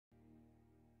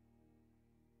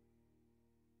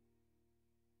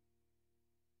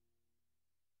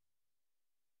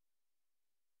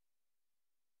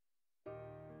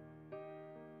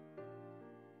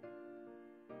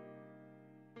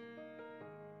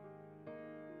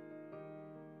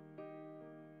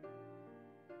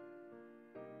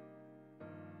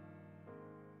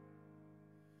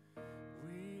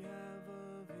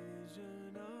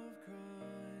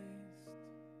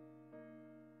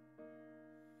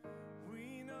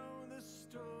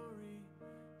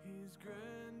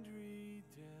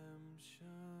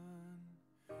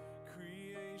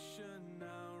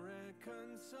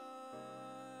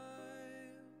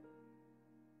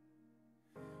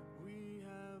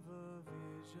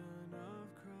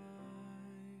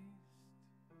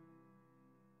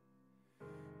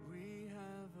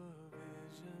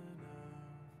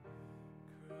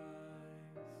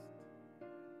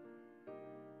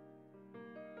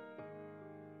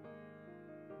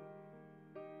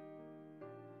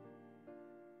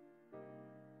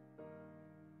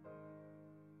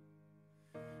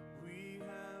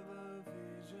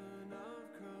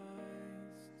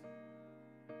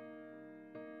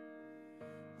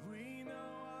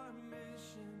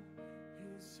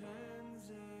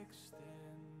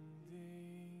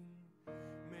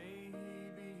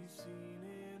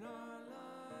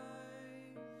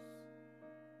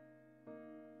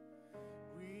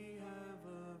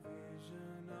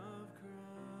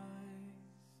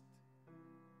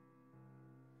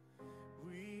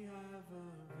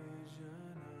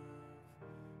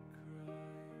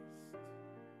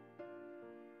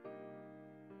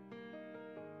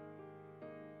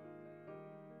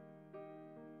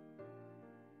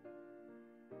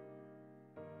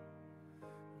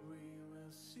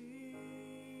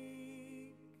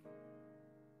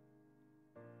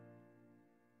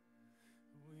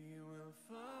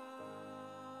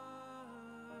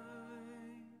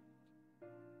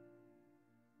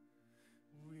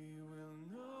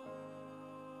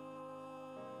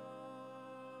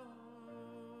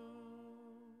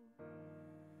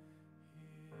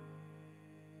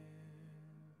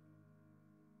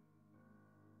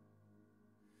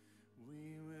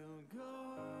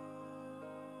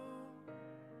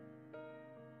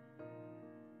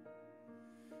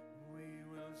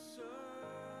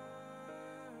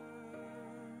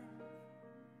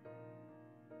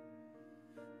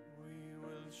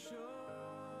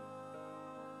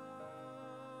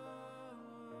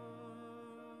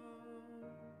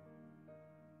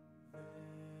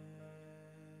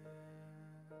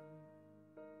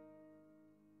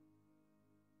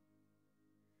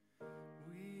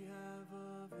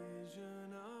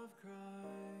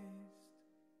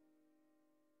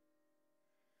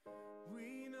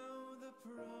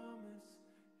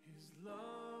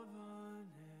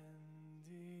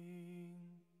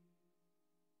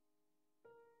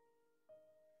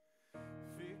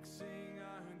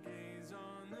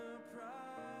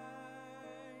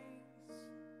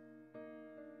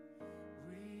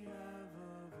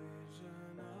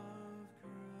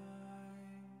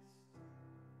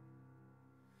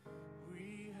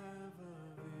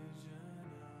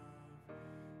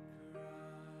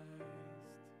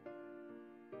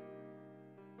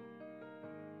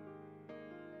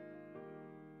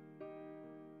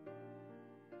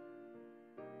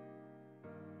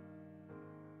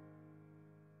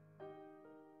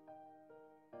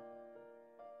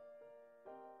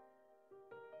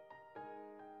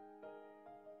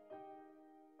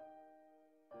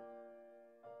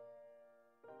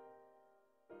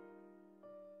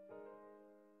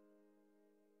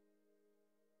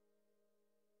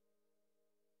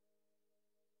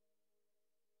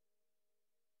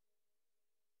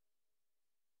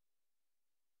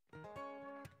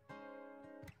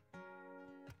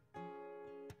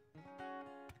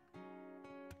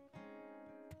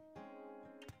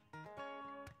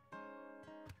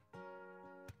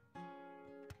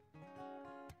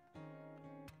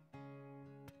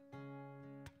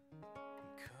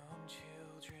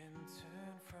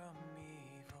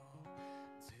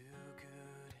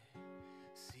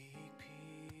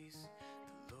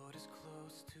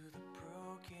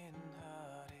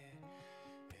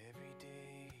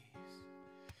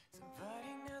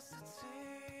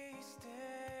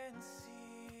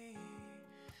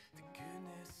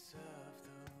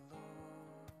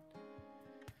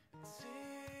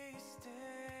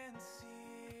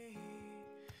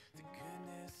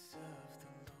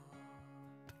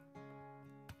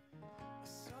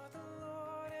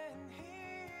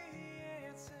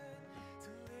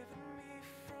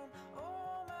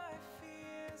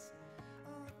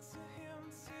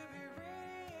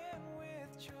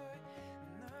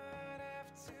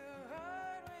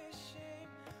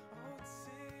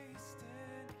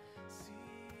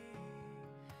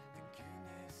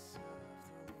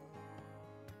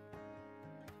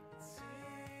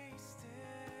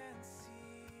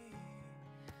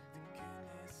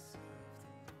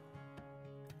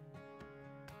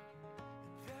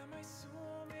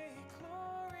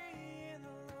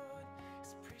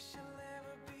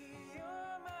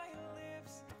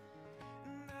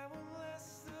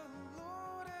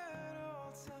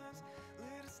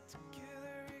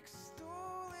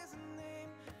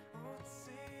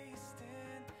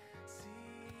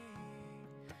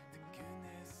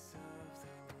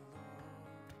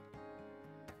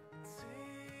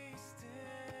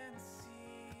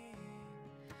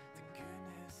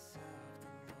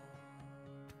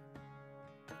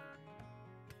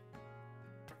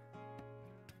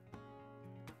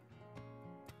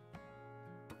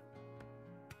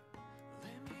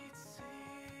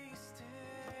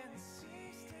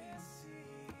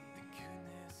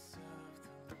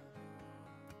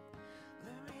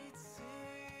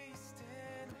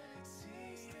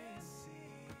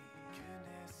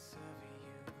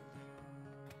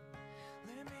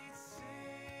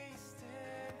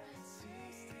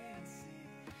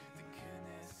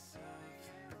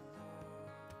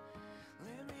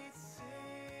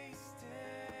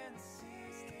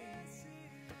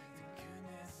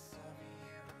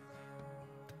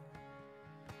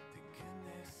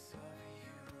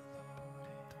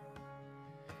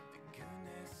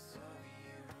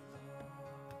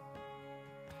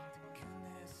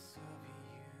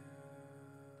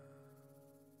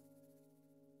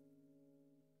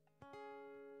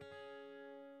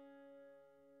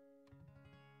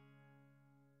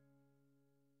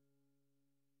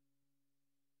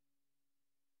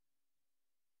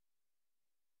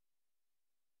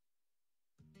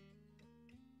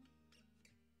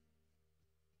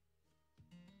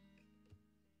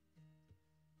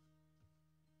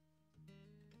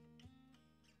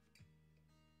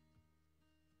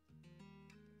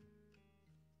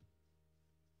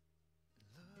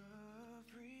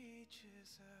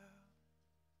out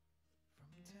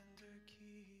from tender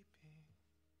keeping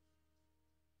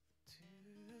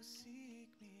to seek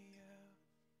me out,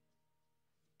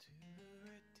 to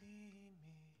redeem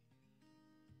me.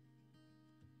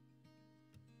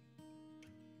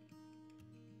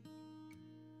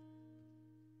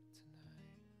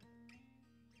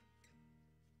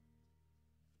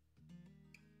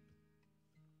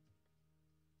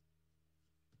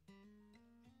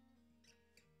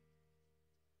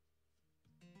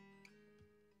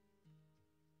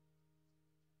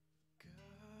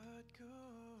 God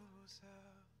goes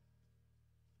out,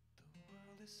 the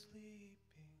world is sleeping.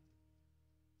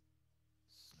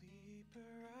 Sleep,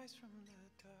 arise from the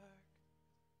dark,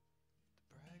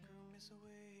 the bridegroom is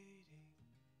awaiting.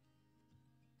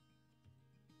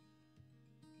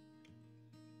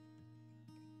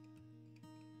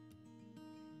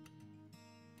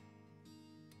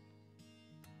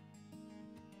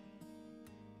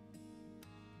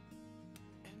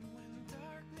 And when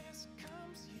darkness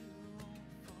comes, you won't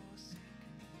forsake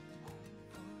me, won't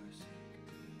forsake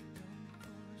me, don't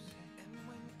forsake. And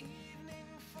when evening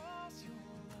falls,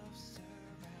 your love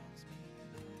surrounds me,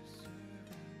 love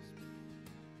surrounds me,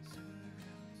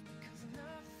 surrounds me. 'Cause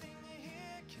nothing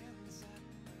here can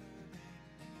separate me,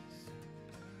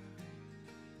 separate me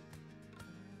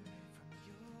from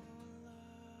your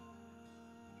love,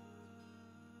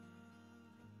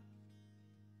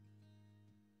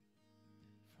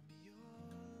 from your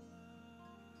love.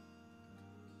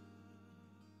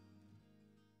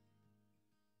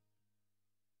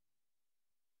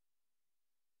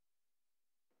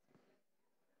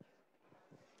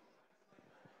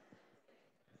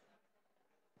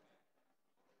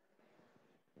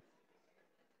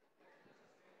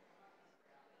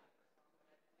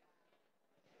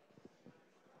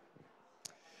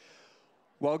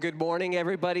 Well, good morning,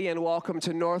 everybody, and welcome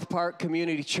to North Park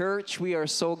Community Church. We are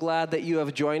so glad that you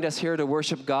have joined us here to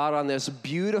worship God on this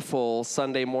beautiful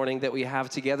Sunday morning that we have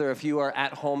together. If you are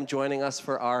at home joining us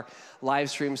for our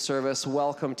live stream service,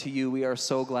 welcome to you. We are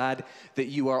so glad that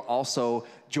you are also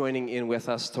joining in with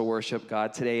us to worship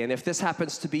God today. And if this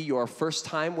happens to be your first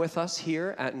time with us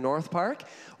here at North Park,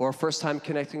 or first time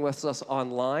connecting with us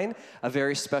online, a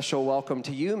very special welcome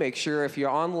to you. Make sure if you're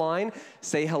online,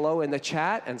 say hello in the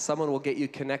chat, and someone will get you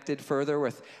connected further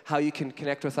with how you can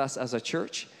connect with us as a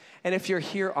church. And if you're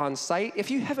here on site,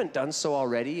 if you haven't done so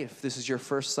already, if this is your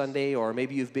first Sunday, or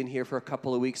maybe you've been here for a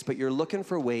couple of weeks, but you're looking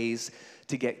for ways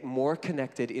to get more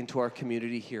connected into our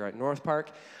community here at North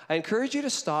Park, I encourage you to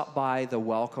stop by the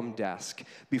welcome desk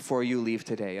before you leave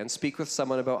today and speak with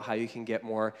someone about how you can get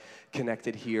more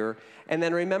connected here. And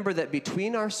then remember that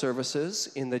between our services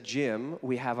in the gym,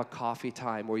 we have a coffee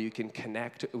time where you can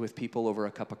connect with people over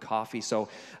a cup of coffee. So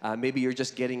maybe you're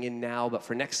just getting in now, but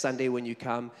for next Sunday when you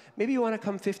come, maybe you want to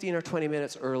come 15 or 20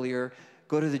 minutes earlier,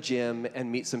 go to the gym and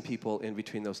meet some people in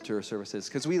between those tour services,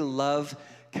 because we love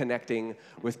connecting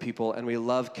with people and we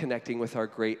love connecting with our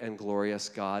great and glorious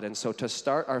God. And so to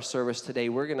start our service today,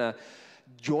 we're going to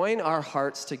join our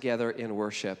hearts together in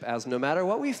worship, as no matter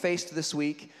what we faced this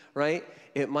week, right?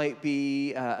 It might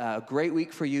be a great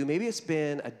week for you. Maybe it's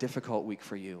been a difficult week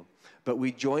for you. But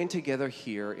we join together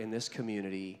here in this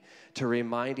community to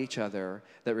remind each other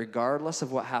that regardless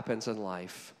of what happens in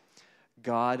life,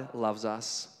 God loves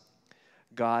us.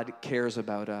 God cares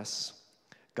about us.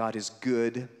 God is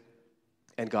good.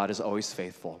 And God is always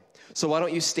faithful. So why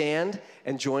don't you stand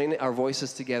and join our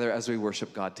voices together as we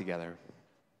worship God together.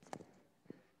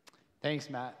 Thanks,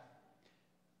 Matt.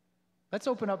 Let's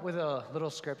open up with a little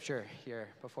scripture here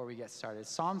before we get started.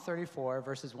 Psalm 34,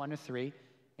 verses 1 to 3.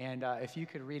 And if you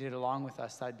could read it along with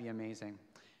us, that'd be amazing.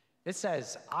 It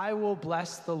says, "I will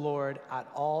bless the Lord at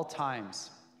all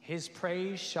times. His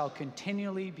praise shall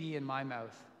continually be in my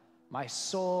mouth. My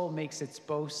soul makes its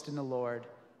boast in the Lord.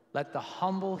 Let the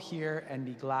humble hear and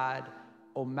be glad.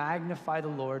 O magnify the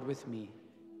Lord with me,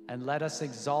 and let us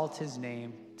exalt his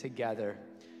name together."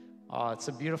 It's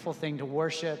a beautiful thing to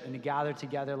worship and to gather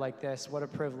together like this. What a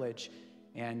privilege.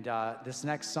 And this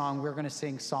next song, we're going to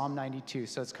sing Psalm 92,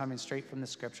 so it's coming straight from the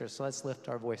scripture. So let's lift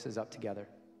our voices up together.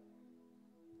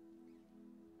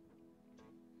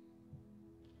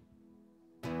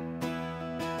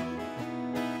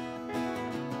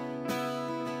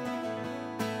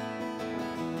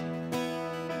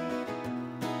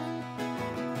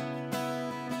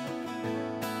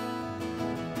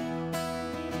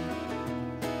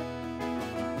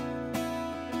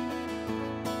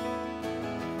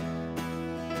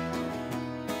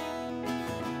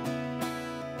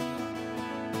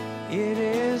 It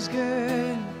is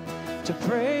good to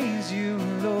praise you,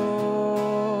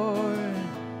 Lord,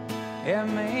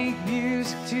 and make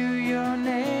music to your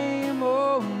name,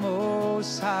 oh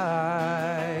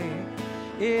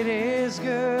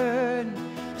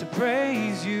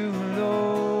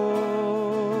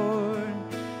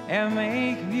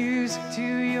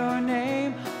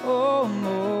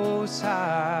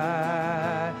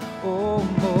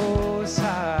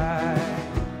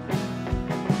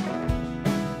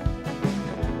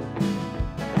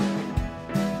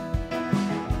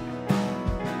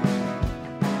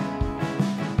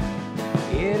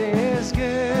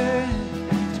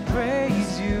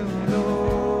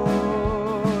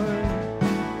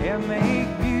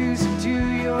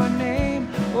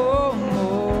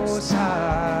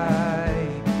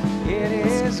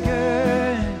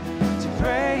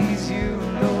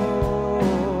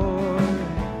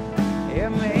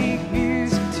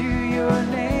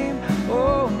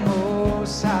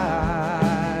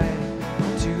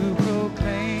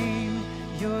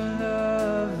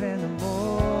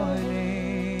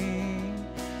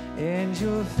and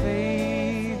your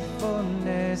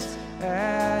faithfulness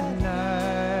at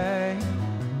night,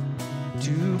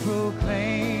 to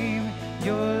proclaim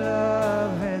your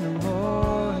love in the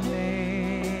morning,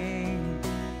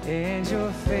 and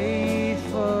your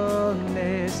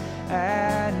faithfulness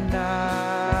at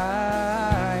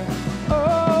night.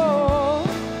 Oh,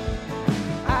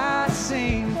 I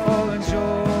sing for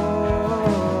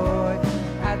joy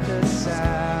at the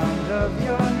sound of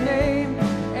your name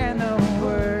and the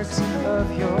works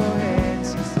of your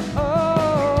hands.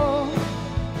 Oh,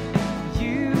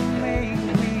 you make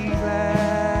me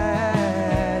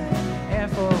glad,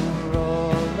 and for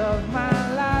all of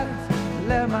my life,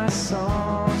 let my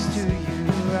songs to you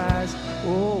rise.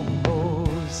 Oh,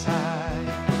 Most High.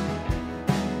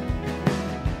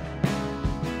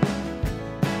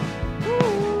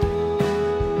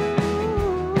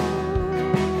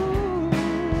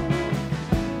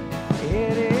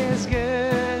 It is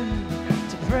good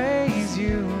to praise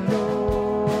you,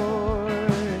 Lord,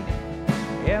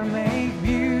 and make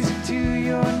music to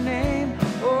your name,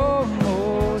 oh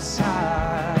Most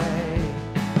High.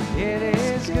 It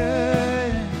is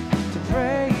good to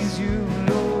praise you,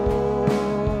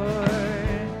 Lord,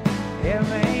 and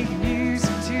make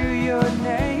music to your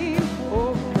name,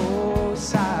 oh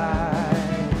Most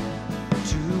High,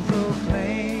 to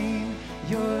proclaim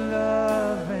your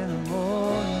love in the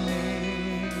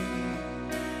morning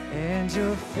and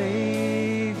your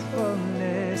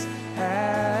faithfulness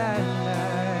at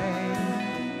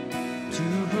night, to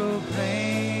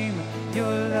proclaim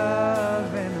your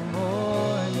love in the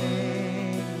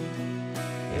morning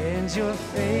and your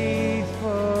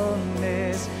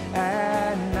faithfulness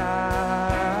at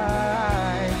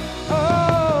night.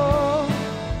 Oh,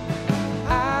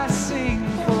 I sing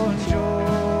for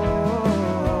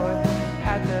joy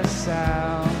at the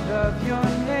sound of your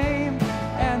name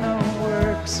and the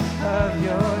works of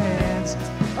your hands.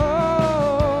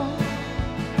 Oh,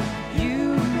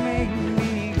 you make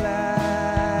me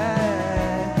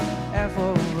glad, and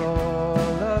for all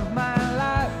of my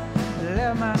life,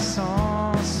 let my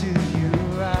songs to you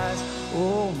rise,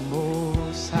 oh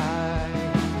Most High.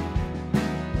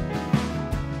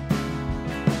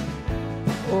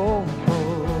 Oh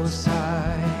Most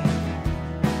High.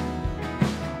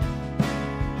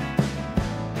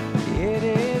 It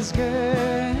is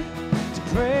good to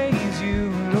praise you,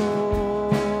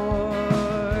 Lord,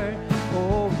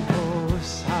 oh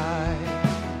Most High.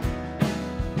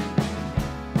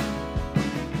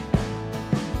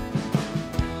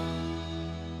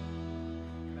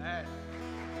 Amen.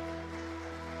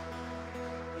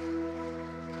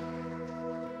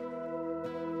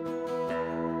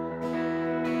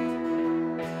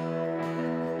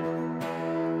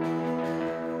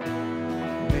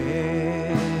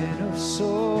 Man of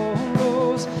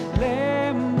sorrows,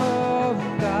 Lamb of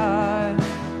God,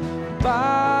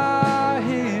 by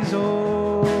his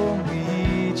own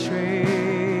betrayed,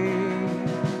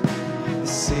 the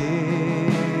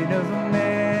sin of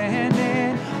man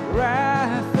and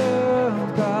wrath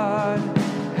of God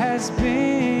has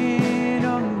been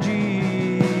on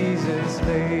Jesus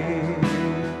laid.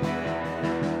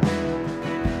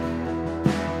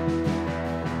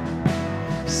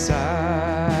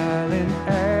 Silent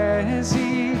as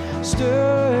he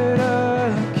stood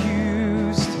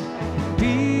accused,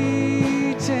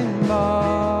 beaten,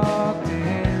 mocked,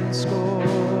 and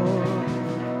scorned,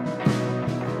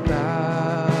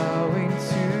 bowing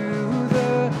to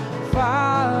the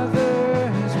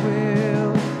Father's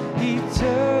will, he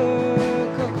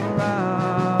took a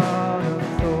crown of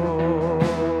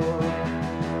thorns.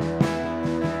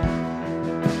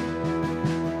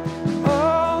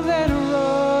 Oh, that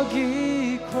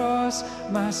rugged cross,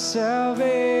 my salvation,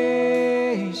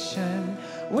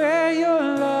 where your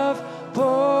love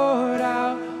poured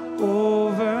out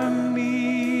over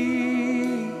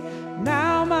me.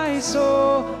 Now my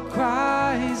soul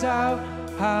cries out,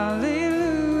 hallelujah,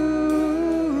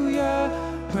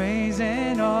 praise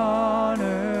and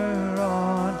honor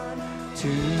on to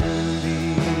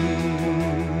thee.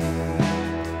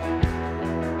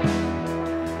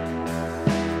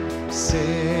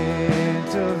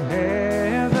 Sent of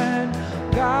heaven,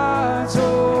 God's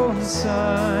own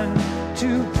Son,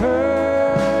 to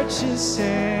purchase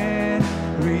and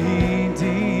redeem,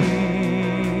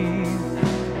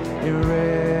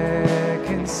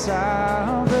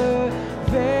 reconcile the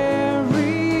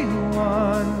very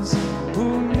ones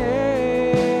who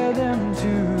nailed them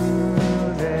to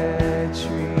that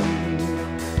tree.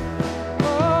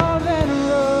 Oh, that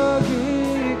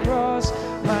rugged cross,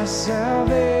 my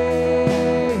salvation,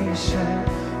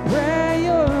 where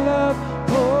your love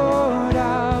poured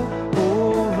out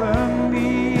over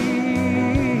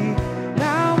me.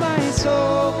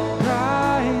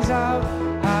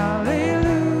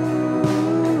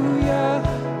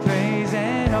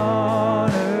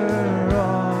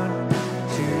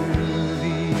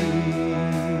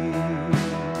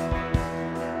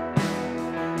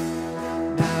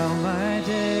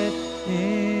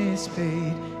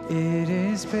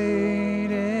 is paid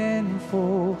in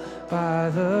full by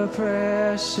the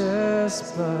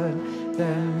precious blood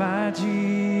that my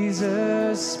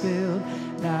Jesus spilled.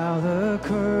 Now the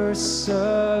curse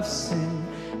of sin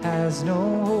has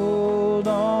no hold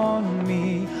on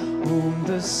me. Whom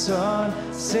the Son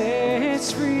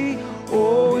sets free,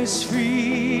 oh, is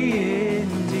free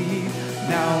indeed.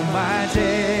 Now my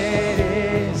debt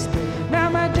is paid. Now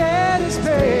my debt is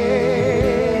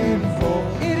paid in full.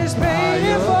 It is paid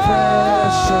in full.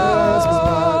 Precious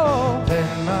blood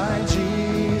that my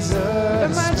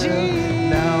Jesus spilled.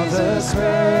 Now the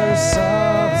curse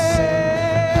of sin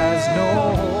has no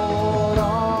hold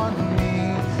on me.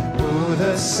 Who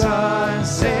the Son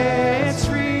sets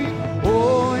free,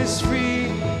 oh, is free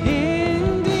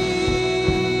indeed.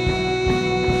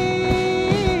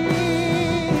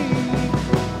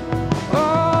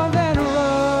 Oh, that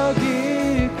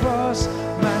rugged cross,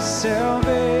 my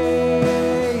salvation,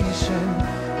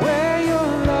 where your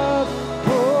love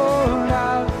poured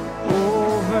out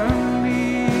over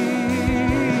me.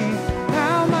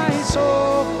 Now my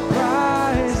soul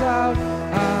cries out,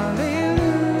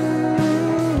 hallelujah,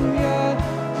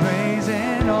 praise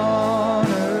and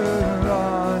honor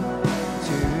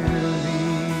unto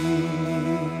thee.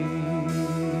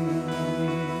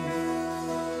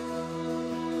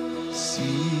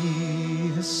 See,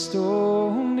 the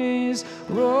stone is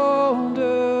rolled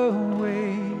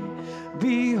away.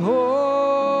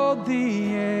 Behold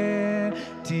the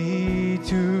empty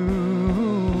tomb.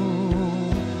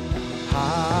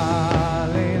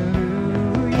 Hallelujah,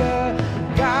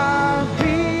 God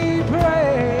be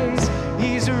praised.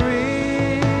 He's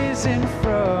risen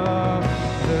from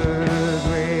the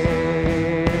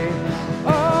grave.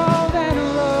 Oh, that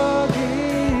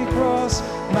rugged cross,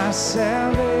 my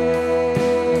salvation,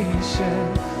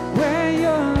 where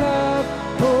your love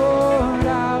poured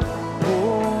out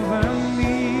over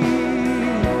me.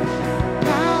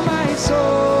 Now my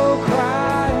soul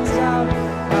cries out,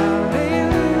 hallelujah,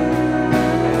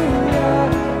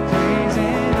 praise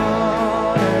and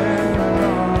honor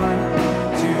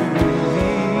unto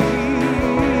thee.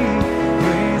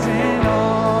 Praise and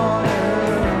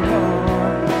honor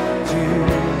unto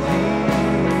thee.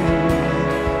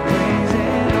 Praise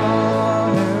and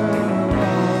honor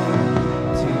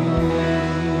unto thee.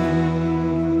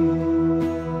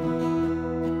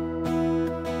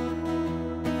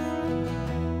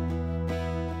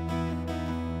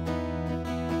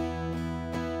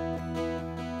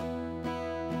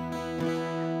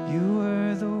 You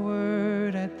were the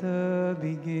Word at the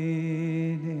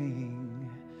beginning,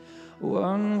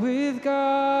 one with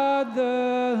God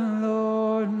the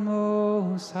Lord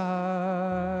Most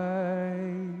High.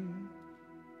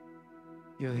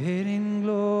 Your hidden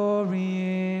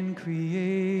glory in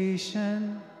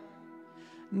creation,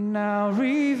 now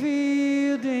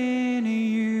revealed in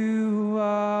you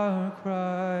are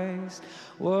Christ.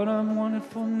 What a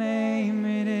wonderful name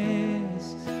it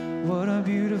is. What a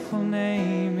beautiful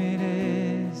name it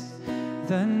is.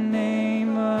 The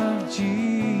name of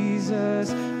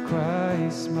Jesus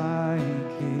Christ, my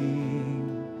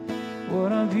King.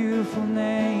 What a beautiful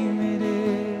name it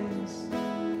is.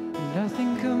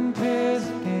 Nothing compares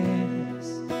to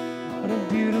this. What a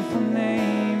beautiful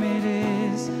name it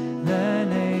is. The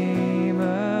name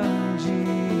of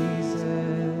Jesus.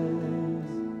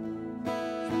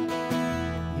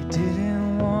 You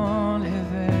didn't want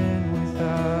heaven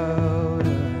without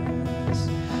us.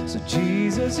 So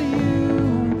Jesus,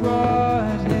 you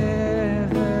brought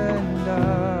heaven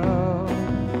down.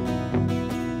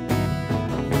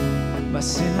 My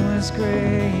sin was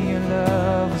great, your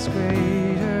love was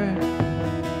greater.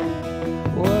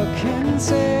 What can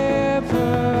separate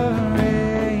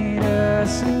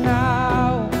us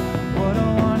now? What a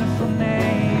wonderful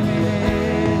name it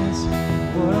is.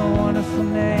 What a wonderful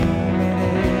name it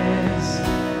is.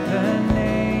 The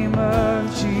name of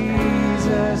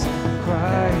Jesus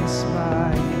Christ,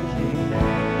 my King.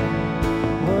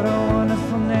 What a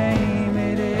wonderful name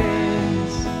it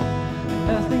is.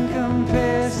 Nothing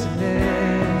compares to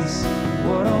this.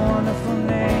 What a wonderful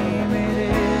name it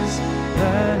is.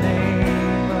 The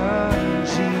name of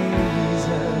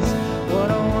Jesus. What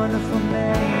a wonderful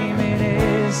name it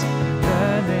is.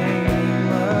 The name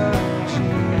of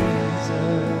Jesus.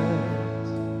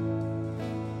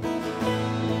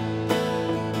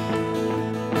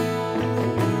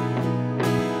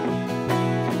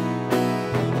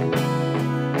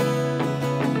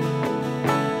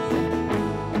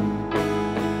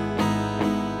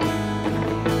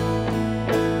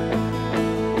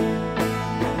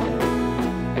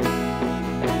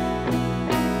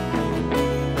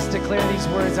 Let's declare these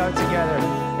words out together.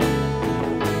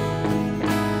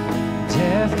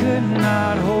 Death could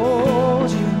not hold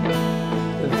you.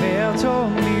 The veil tore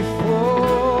me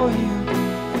for you.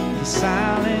 You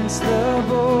silenced the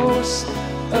boast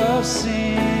of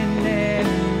sin and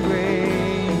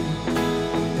grave.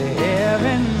 The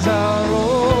heavens are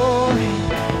roaring,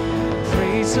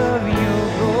 praise of your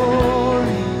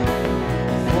glory.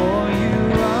 For you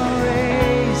are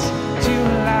raised to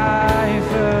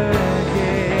life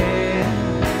again.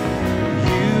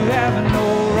 You have no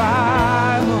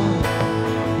rival,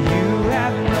 you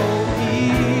have no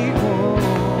equal.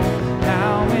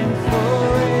 Now and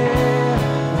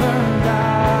forever,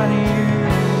 God, you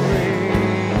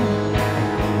reign.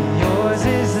 Yours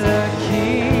is the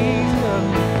kingdom,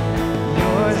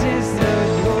 yours is the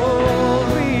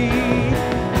glory,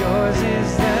 yours is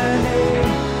the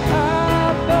name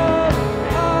above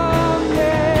all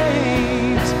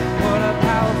names. What a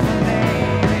powerful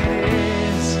name it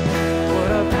is.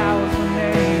 What a powerful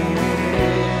name it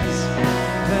is.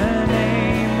 The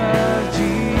name of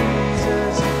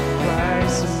Jesus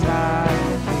Christ, my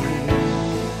King.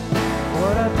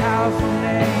 What a powerful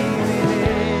name it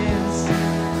is.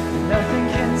 Nothing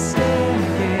can stand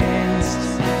against.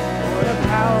 What a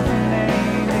powerful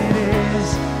name it is.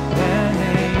 The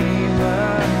name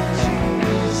of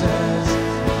Jesus.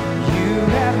 You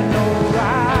have no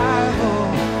rival.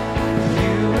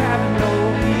 You have no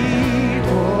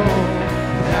equal.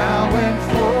 Now and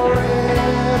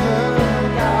forever,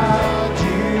 God,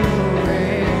 you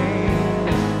reign.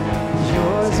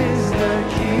 Yours is the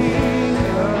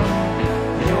kingdom.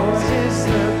 Yours is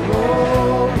the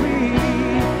glory.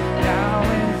 Now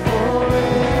and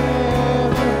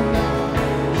forever,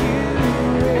 you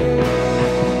reign.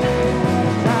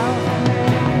 Powerful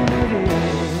name it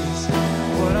is.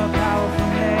 What a powerful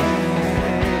name it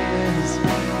is.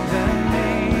 The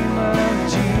name of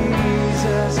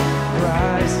Jesus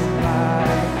Christ, my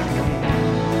King.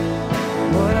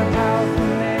 What a powerful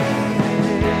name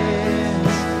it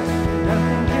is.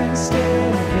 Nothing can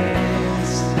stand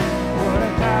against. What a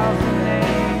powerful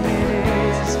name it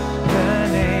is. The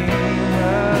name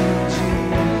of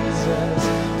Jesus.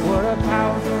 What a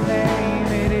powerful name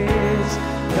it is.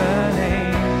 The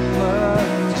name of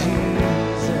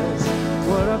Jesus.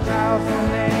 What a powerful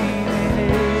name it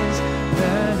is.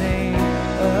 The name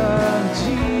of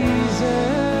Jesus.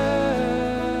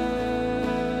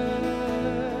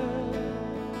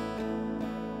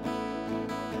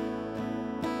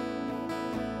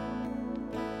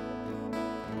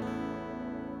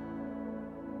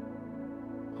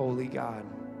 Holy God,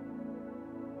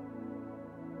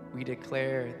 we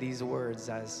declare these words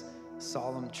as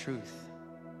solemn truth,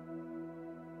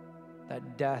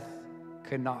 that death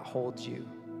could not hold you,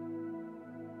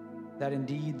 that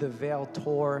indeed the veil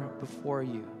tore before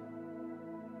you,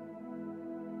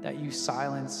 that you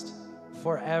silenced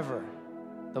forever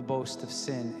the boast of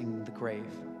sin in the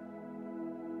grave.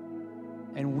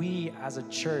 And we as a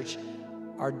church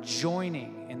are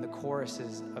joining in the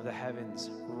choruses of the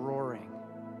heavens, roaring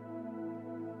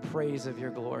praise of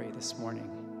your glory this morning,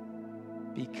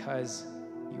 because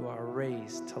you are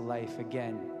raised to life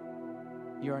again.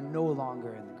 You are no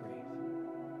longer in the grave.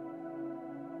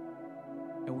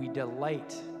 And we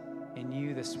delight in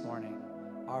you this morning,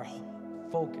 our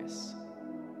focus,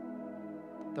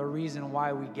 the reason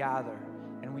why we gather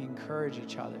and we encourage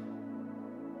each other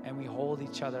and we hold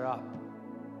each other up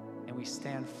and we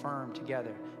stand firm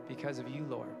together because of you,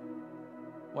 Lord.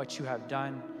 What you have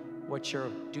done, what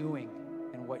you're doing,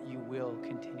 and what you will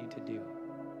continue to do.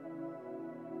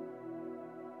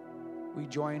 We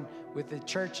join with the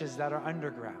churches that are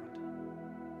underground,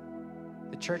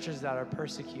 the churches that are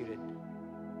persecuted,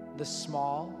 the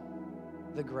small,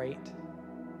 the great.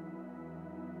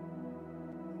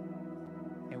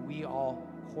 And we all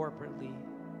corporately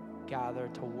gather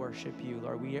to worship you,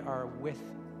 Lord. We are with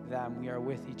them, we are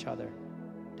with each other,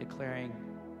 declaring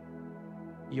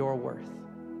your worth,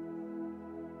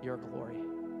 your glory.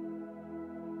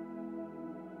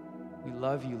 We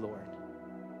love you, Lord.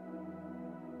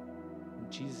 In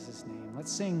Jesus' name.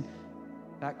 Let's sing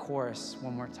that chorus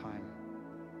one more time.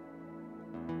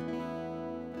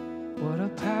 What a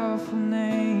powerful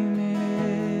name it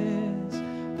is.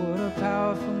 What a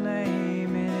powerful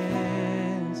name it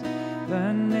is.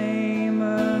 The name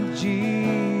of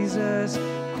Jesus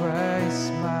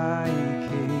Christ, my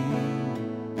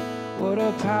King. What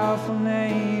a powerful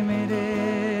name it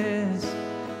is.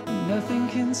 Nothing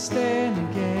can stand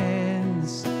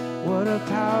against. What a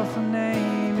powerful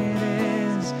name it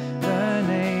is. The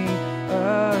name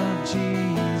of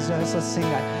Jesus. Let's sing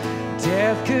that.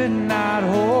 Death could not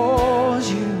hold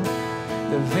you.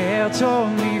 The veil tore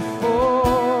me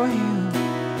for you.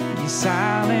 You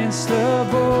silenced the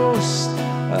boast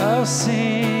of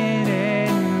sin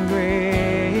and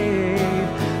grave.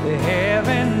 The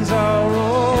heavens are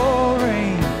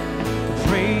roaring, the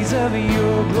praise of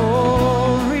your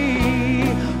glory.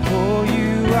 For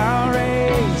you are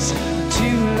raised to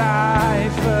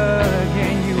life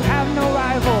again. You have no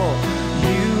rival,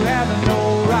 you have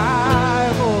no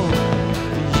rival,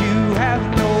 you have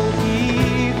no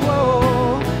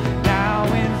equal. Now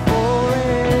and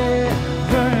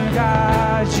forever,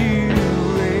 God, you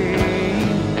reign.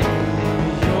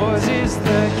 Yours is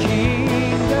the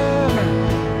kingdom,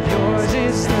 yours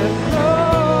is the glory.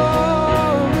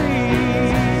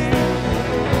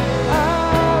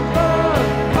 Above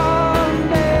all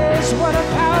names, what a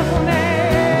powerful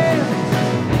name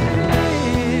it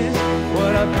is.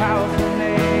 What a powerful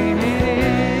name it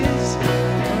is.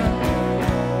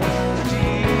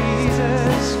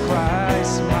 Jesus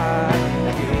Christ, my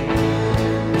King.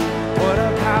 What a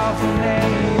powerful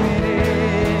name it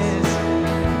is.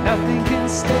 Nothing can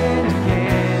stand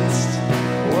against.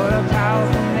 What a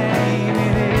powerful name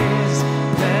it is.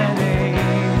 The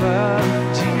name of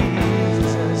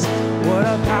Jesus. What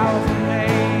a powerful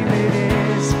name it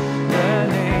is. The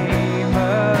name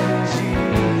of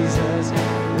Jesus.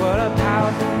 What a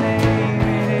powerful name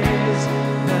it is.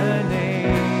 The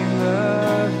name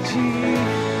of Jesus.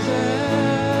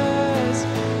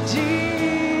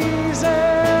 Jesus.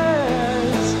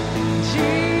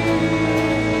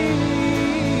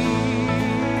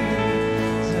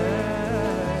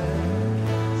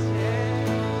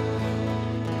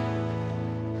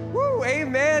 Woo,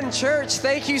 amen, church.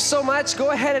 Thank you so much.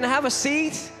 Go ahead and have a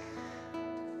seat.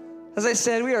 As I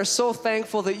said, we are so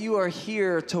thankful that you are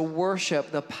here to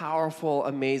worship the powerful,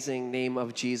 amazing name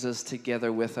of Jesus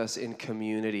together with us in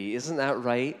community. Isn't that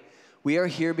right? We are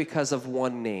here because of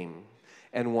one name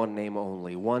and one name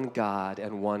only, one God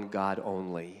and one God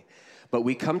only. But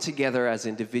we come together as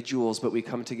individuals, but we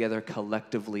come together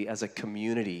collectively as a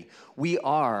community. We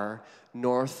are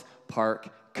North Park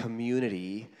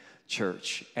Community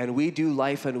Church, and we do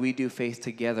life and we do faith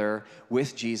together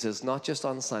with Jesus, not just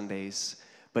on Sundays,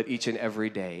 but each and every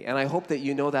day. And I hope that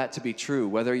you know that to be true,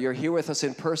 whether you're here with us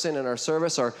in person in our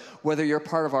service or whether you're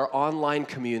part of our online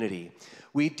community.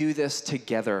 We do this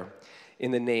together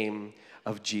in the name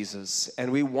of Jesus, and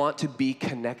we want to be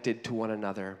connected to one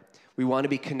another. We want to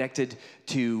be connected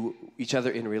to each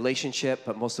other in relationship,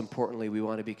 but most importantly, we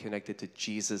want to be connected to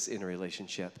Jesus in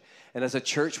relationship. And as a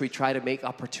church, we try to make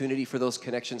opportunity for those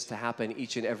connections to happen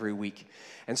each and every week.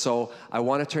 And so I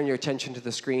want to turn your attention to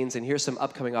the screens, and here's some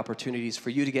upcoming opportunities for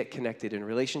you to get connected in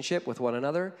relationship with one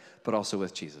another, but also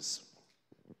with Jesus.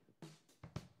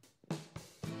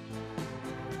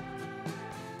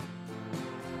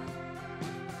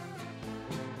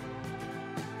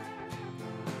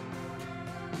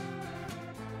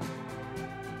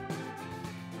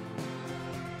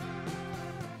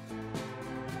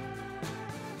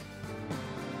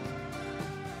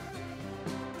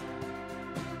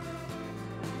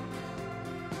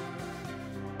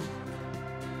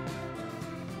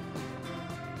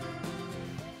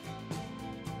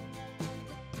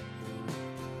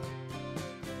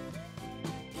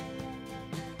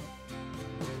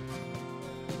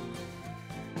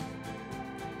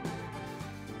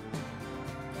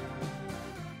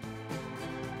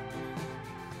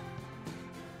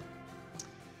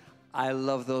 I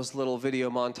love those little video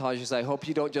montages. I hope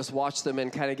you don't just watch them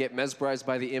and kind of get mesmerized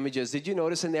by the images. Did you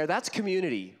notice in there? That's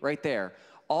community right there.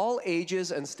 All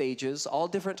ages and stages, all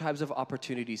different types of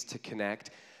opportunities to connect,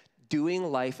 doing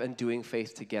life and doing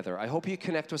faith together. I hope you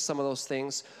connect with some of those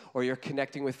things, or you're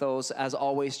connecting with those. As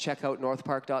always, check out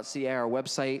northpark.ca, our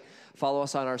website. Follow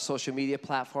us on our social media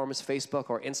platforms,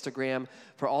 Facebook or Instagram,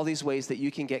 for all these ways that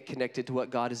you can get connected to what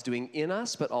God is doing in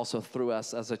us, but also through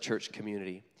us as a church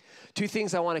community. Two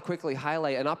things I want to quickly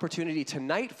highlight. An opportunity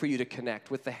tonight for you to connect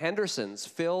with the Hendersons,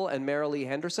 Phil and Marilee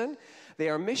Henderson. They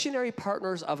are missionary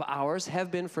partners of ours, have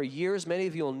been for years. Many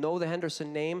of you will know the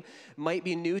Henderson name. Might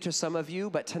be new to some of you,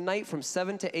 but tonight from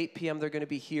 7 to 8 p.m. they're going to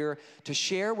be here to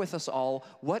share with us all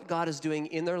what God is doing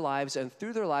in their lives and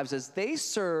through their lives as they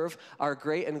serve our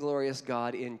great and glorious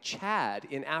God in Chad,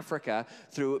 in Africa,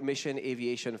 through Mission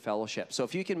Aviation Fellowship. So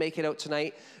if you can make it out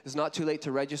tonight, it's not too late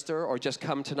to register, or just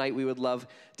come tonight. We would love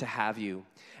to have you.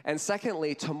 And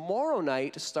secondly, tomorrow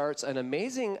night starts an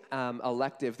amazing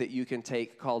elective that you can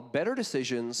take called Better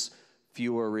Decisions,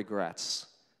 Fewer Regrets.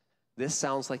 this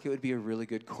sounds like it would be a really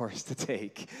good course to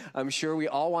take. I'm sure we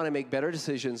all want to make better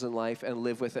decisions in life and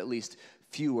live with at least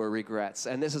fewer regrets.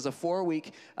 And this is a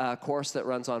 4-week course that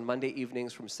runs on Monday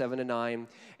evenings from 7 to 9,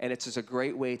 and it's just a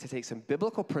great way to take some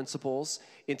biblical principles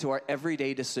into our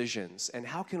everyday decisions. And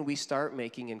how can we start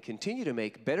making and continue to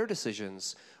make better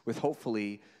decisions with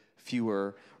hopefully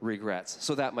fewer regrets?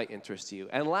 So that might interest you.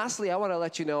 And lastly, I want to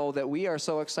let you know that we are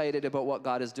so excited about what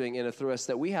God is doing in and through us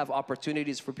that we have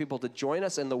opportunities for people to join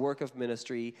us in the work of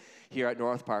ministry here at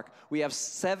North Park. We have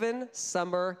 7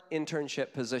 summer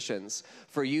internship positions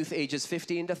for youth ages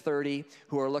 15 to 30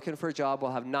 who are looking for a job.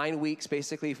 We'll have 9 weeks,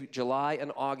 basically July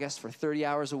and August, for 30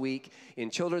 hours a week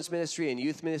in children's ministry and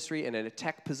youth ministry and in a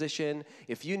tech position.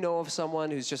 If you know of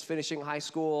someone who's just finishing high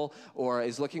school or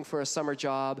is looking for a summer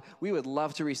job, we would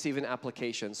love to receive an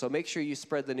application. So make sure you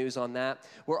spread the news on that.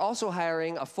 We're also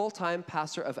hiring a full-time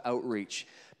pastor of outreach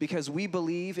because we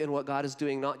believe in what God is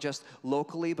doing, not just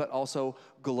locally, but also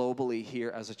globally here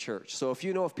as a church. So if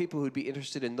you know of people who'd be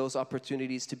interested in those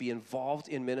opportunities to be involved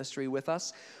in ministry with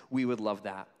us, we would love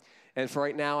that. And for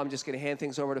right now, I'm just going to hand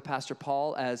things over to Pastor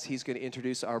Paul as he's going to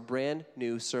introduce our brand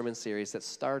new sermon series that's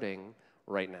starting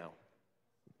right now.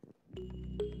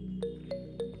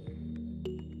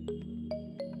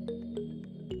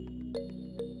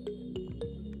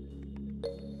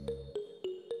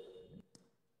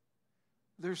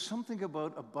 There's something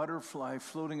about a butterfly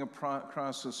floating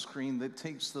across a screen that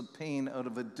takes the pain out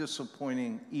of a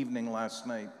disappointing evening last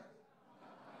night.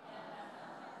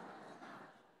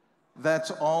 That's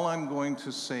all I'm going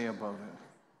to say about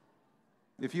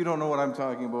it. If you don't know what I'm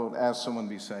talking about, ask someone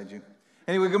beside you.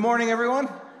 Anyway, good morning, everyone.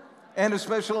 And a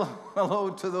special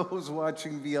hello to those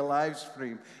watching via live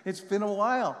stream. It's been a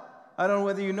while. I don't know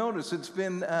whether you noticed. It's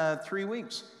been 3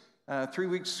 weeks. 3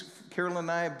 weeks, Carol and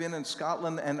I have been in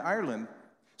Scotland and Ireland.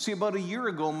 See, about a year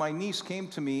ago, my niece came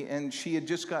to me, and she had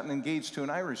just gotten engaged to an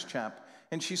Irish chap.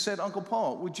 And she said, Uncle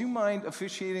Paul, would you mind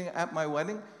officiating at my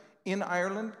wedding in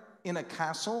Ireland in a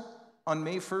castle on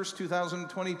May 1st,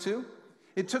 2022?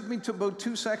 It took me to about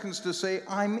 2 seconds to say,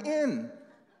 I'm in.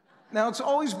 Now, it's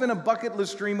always been a bucket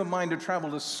list dream of mine to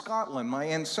travel to Scotland, my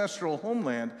ancestral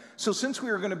homeland. So since we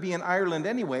were going to be in Ireland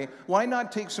anyway, why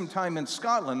not take some time in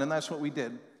Scotland? And that's what we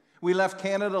did. We left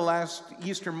Canada last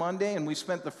Easter Monday, and we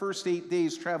spent the first 8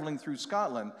 days traveling through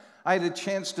Scotland. I had a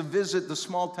chance to visit the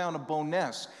small town of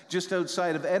Bo'ness, just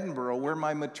outside of Edinburgh, where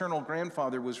my maternal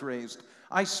grandfather was raised.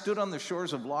 I stood on the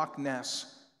shores of Loch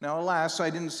Ness. Now, alas, I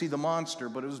didn't see the monster,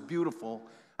 but it was beautiful.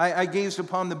 I gazed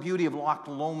upon the beauty of Loch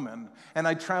Lomond, and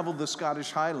I traveled the Scottish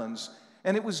Highlands.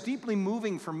 And it was deeply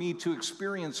moving for me to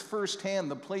experience firsthand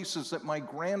the places that my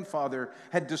grandfather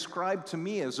had described to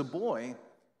me as a boy.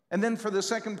 And then for the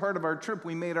second part of our trip,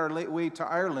 we made our way to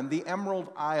Ireland, the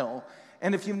Emerald Isle.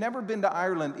 And if you've never been to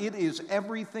Ireland, it is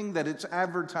everything that it's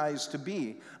advertised to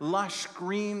be. Lush,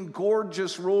 green,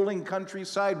 gorgeous rolling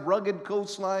countryside, rugged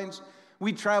coastlines.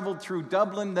 We traveled through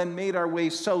Dublin, then made our way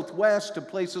southwest to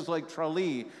places like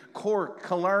Tralee, Cork,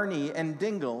 Killarney, and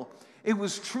Dingle. It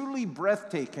was truly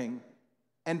breathtaking.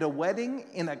 And a wedding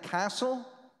in a castle?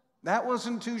 That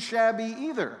wasn't too shabby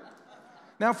either.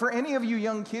 Now, for any of you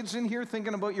young kids in here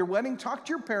thinking about your wedding, talk to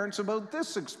your parents about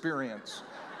this experience.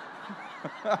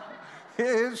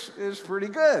 It's pretty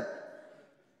good.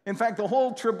 In fact, the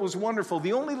whole trip was wonderful.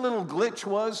 The only little glitch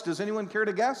was, does anyone care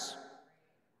to guess?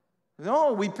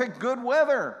 No, we picked good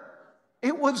weather.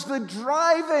 It was the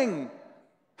driving.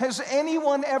 Has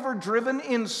anyone ever driven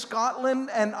in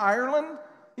Scotland and Ireland?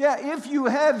 Yeah, if you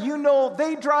have, you know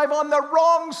they drive on the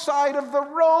wrong side of the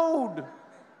road.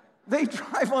 They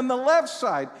drive on the left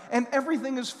side, and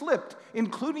everything is flipped,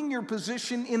 including your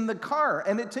position in the car,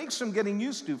 and it takes some getting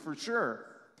used to, for sure.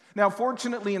 Now,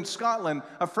 fortunately, in Scotland,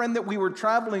 a friend that we were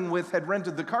traveling with had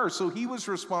rented the car, so he was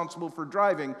responsible for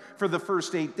driving for the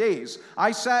first 8 days.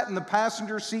 I sat in the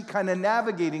passenger seat kind of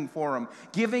navigating for him,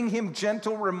 giving him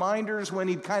gentle reminders when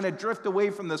he'd kind of drift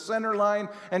away from the center line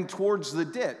and towards the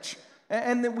ditch.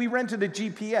 And then we rented a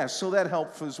GPS, so that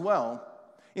helped as well.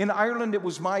 In Ireland, it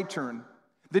was my turn.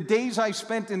 The days I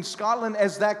spent in Scotland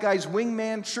as that guy's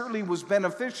wingman surely was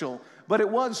beneficial, but it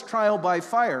was trial by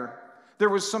fire. There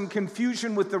was some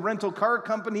confusion with the rental car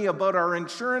company about our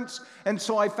insurance, and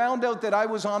so I found out that I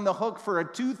was on the hook for a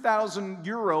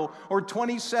 €2,000 or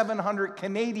 2,700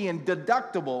 Canadian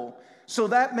deductible. So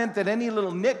that meant that any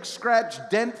little nick, scratch,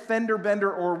 dent, fender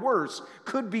bender, or worse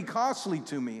could be costly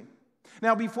to me.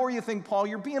 Now, before you think, Paul,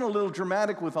 you're being a little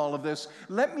dramatic with all of this,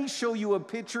 let me show you a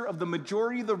picture of the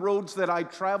majority of the roads that I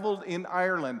traveled in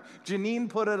Ireland. Janine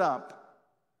put it up.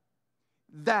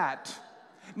 That.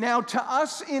 Now, to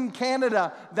us in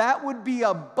Canada, that would be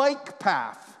a bike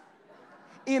path.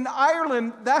 In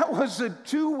Ireland, that was a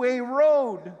two-way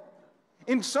road.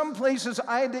 In some places,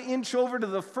 I had to inch over to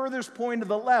the furthest point of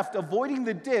the left, avoiding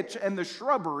the ditch and the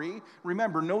shrubbery,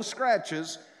 remember, no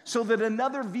scratches, so that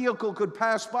another vehicle could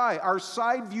pass by. Our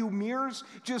side view mirrors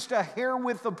just a hair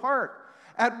width apart.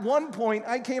 At one point,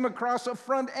 I came across a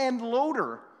front-end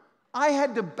loader. I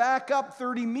had to back up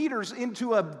 30 meters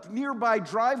into a nearby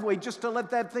driveway just to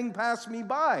let that thing pass me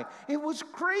by. It was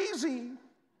crazy.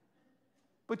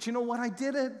 But you know what? I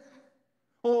did it.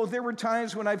 Oh, there were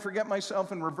times when I'd forget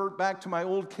myself and revert back to my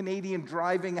old Canadian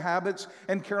driving habits,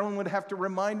 and Carolyn would have to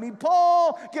remind me,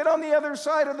 Paul, get on the other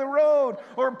side of the road,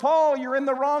 or Paul, you're in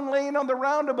the wrong lane on the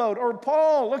roundabout, or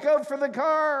Paul, look out for the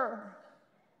car.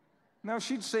 Now,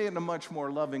 she'd say it in a much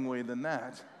more loving way than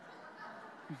that.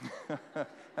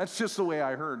 That's just the way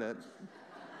I heard it.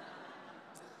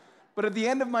 But at the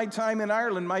end of my time in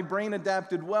Ireland, my brain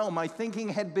adapted well. My thinking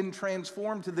had been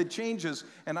transformed to the changes,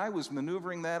 and I was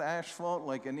maneuvering that asphalt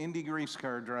like an Indy race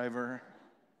car driver.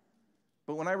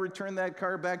 But when I returned that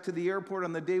car back to the airport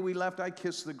on the day we left, I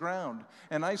kissed the ground,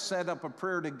 and I set up a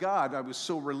prayer to God. I was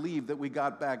so relieved that we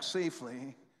got back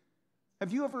safely.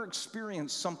 Have you ever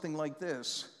experienced something like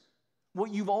this?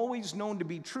 What you've always known to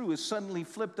be true is suddenly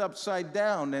flipped upside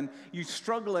down, and you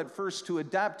struggle at first to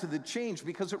adapt to the change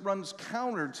because it runs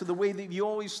counter to the way that you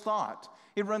always thought.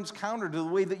 It runs counter to the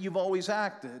way that you've always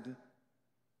acted.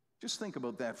 Just think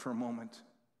about that for a moment.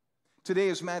 Today,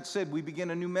 as Matt said, we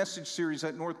begin a new message series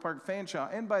at North Park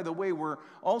Fanshawe. And by the way, we're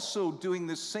also doing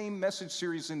this same message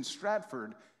series in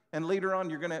Stratford. And later on,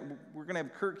 we're going to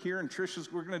have Kirk here and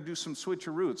Trisha's. We're going to do some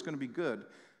switcheroo. It's going to be good.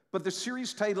 But the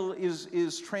series title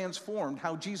is Transformed,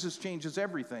 How Jesus Changes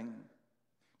Everything.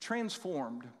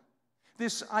 Transformed.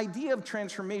 This idea of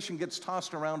transformation gets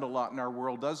tossed around a lot in our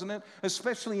world, doesn't it?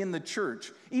 Especially in the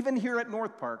church, even here at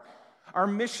North Park. Our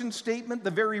mission statement, the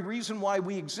very reason why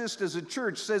we exist as a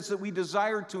church, says that we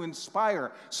desire to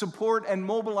inspire, support, and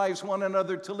mobilize one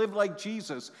another to live like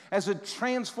Jesus as a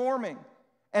transforming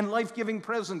and life-giving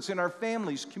presence in our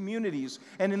families, communities,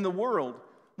 and in the world.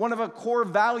 One of the core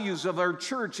values of our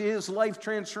church is life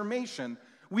transformation.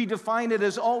 We define it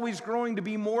as always growing to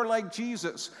be more like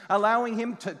Jesus, allowing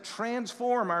him to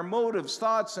transform our motives,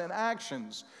 thoughts, and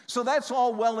actions. So that's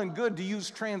all well and good to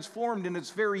use transformed in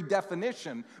its very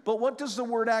definition. But what does the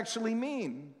word actually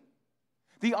mean?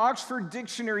 The Oxford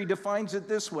Dictionary defines it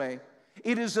this way.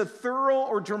 It is a thorough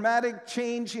or dramatic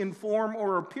change in form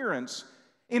or appearance.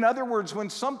 In other words, when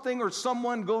something or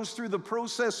someone goes through the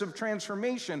process of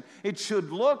transformation, it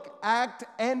should look, act,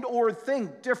 and or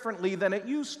think differently than it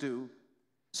used to.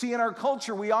 See, in our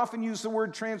culture, we often use the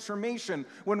word transformation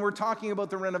when we're talking about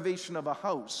the renovation of a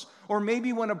house, or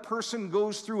maybe when a person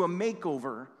goes through a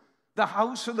makeover. The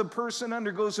house or the person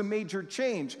undergoes a major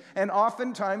change, and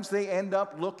oftentimes they end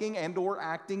up looking and or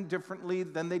acting differently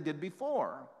than they did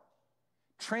before.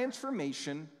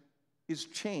 Transformation is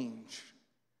change.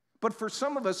 But for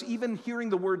some of us, even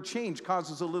hearing the word change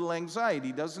causes a little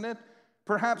anxiety, doesn't it?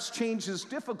 Perhaps change is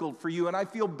difficult for you, and I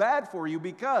feel bad for you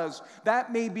because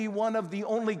that may be one of the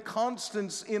only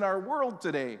constants in our world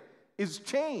today, is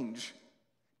change.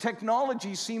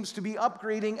 Technology seems to be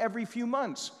upgrading every few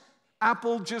months.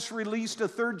 Apple just released a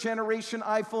third-generation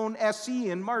iPhone SE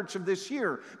in March of this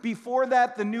year. Before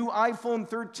that, the new iPhone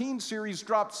 13 series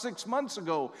dropped 6 months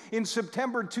ago in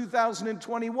September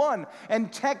 2021.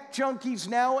 And tech junkies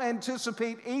now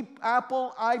anticipate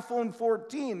Apple iPhone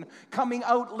 14 coming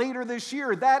out later this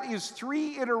year. That is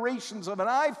 3 iterations of an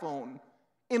iPhone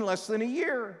in less than a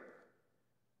year.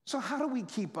 So how do we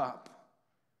keep up?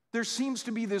 There seems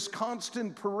to be this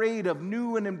constant parade of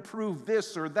new and improved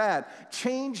this or that.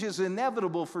 Change is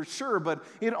inevitable for sure, but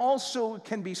it also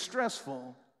can be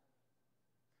stressful.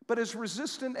 But as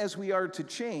resistant as we are to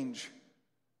change,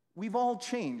 we've all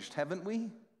changed, haven't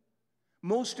we?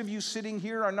 Most of you sitting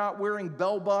here are not wearing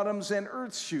bell-bottoms and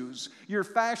earth shoes. Your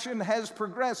fashion has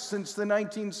progressed since the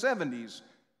 1970s,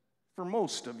 for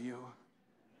most of you.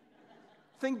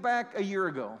 Think back a year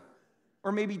ago.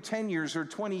 Or maybe 10 years or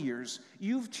 20 years,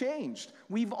 you've changed.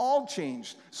 We've all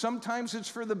changed. Sometimes it's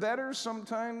for the better,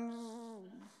 sometimes...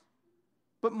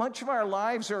 But much of our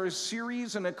lives are a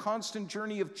series and a constant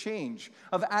journey of change,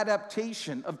 of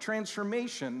adaptation, of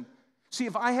transformation. See,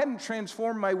 if I hadn't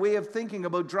transformed my way of thinking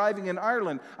about driving in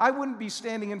Ireland, I wouldn't be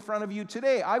standing in front of you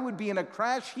today. I would be in a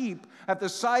crash heap at the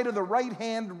side of the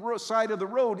right-hand side of the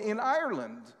road in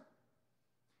Ireland.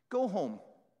 Go home.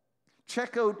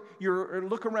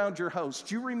 Look around your house.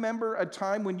 Do you remember a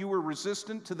time when you were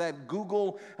resistant to that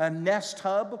Google Nest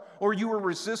Hub? Or you were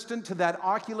resistant to that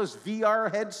Oculus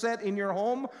VR headset in your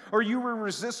home? Or you were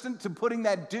resistant to putting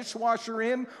that dishwasher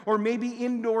in? Or maybe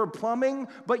indoor plumbing?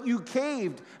 But you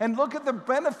caved. And look at the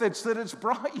benefits that it's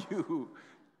brought you.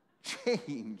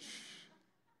 Change.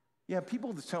 Yeah,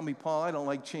 people tell me, Paul, I don't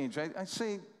like change. I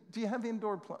say, do you have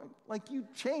indoor plumbing? Like, you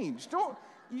change.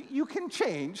 You can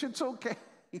change. It's okay.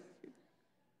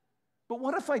 But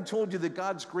what if I told you that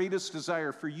God's greatest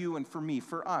desire for you and for me,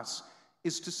 for us,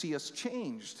 is to see us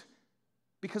changed?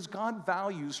 Because God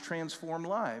values transformed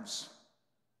lives.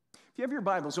 If you have your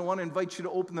Bibles, I want to invite you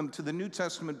to open them to the New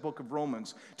Testament book of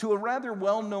Romans, to a rather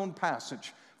well-known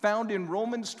passage found in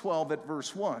Romans 12 at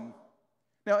verse 1.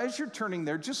 Now, as you're turning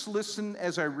there, just listen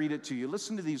as I read it to you.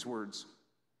 Listen to these words.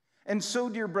 And so,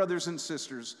 dear brothers and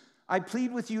sisters, I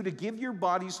plead with you to give your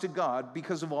bodies to God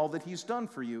because of all that He's done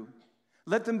for you.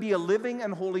 Let them be a living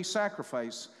and holy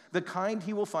sacrifice, the kind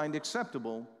He will find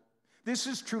acceptable. This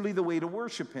is truly the way to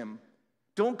worship Him.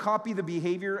 Don't copy the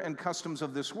behavior and customs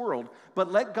of this world,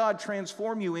 but let God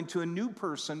transform you into a new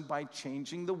person by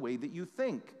changing the way that you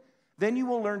think. Then you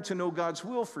will learn to know God's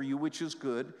will for you, which is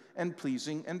good and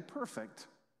pleasing and perfect.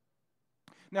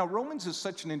 Now, Romans is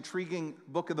such an intriguing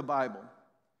book of the Bible.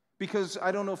 Because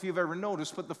I don't know if you've ever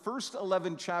noticed, but the first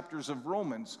 11 chapters of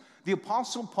Romans, the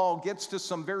Apostle Paul gets to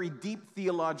some very deep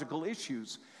theological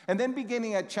issues. And then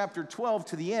beginning at chapter 12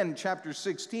 to the end, chapter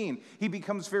 16, he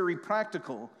becomes very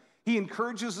practical. He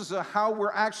encourages us on how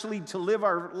we're actually to live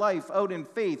our life out in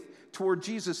faith toward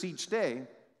Jesus each day.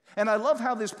 And I love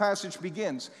how this passage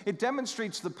begins. It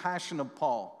demonstrates the passion of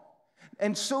Paul.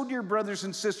 And so, dear brothers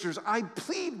and sisters, I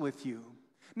plead with you.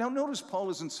 Now notice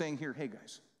Paul isn't saying here, hey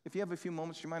guys, if you have a few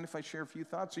moments, do you mind if I share a few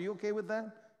thoughts? Are you okay with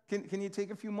that? Can you take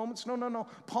a few moments? No.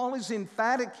 Paul is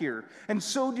emphatic here. And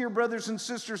so, dear brothers and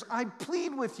sisters, I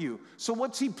plead with you. So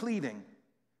what's he pleading?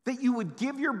 That you would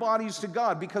give your bodies to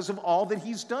God because of all that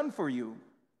He's done for you.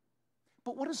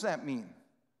 But what does that mean?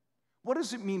 What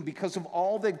does it mean because of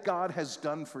all that God has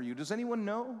done for you? Does anyone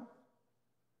know?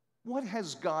 What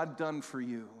has God done for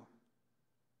you?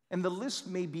 And the list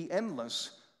may be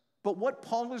endless. But what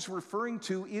Paul is referring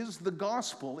to is the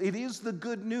gospel. It is the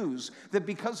good news that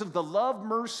because of the love,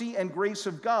 mercy, and grace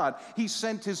of God, He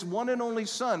sent His one and only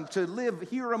Son to live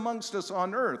here amongst us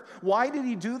on earth. Why did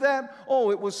He do that? Oh,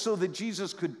 it was so that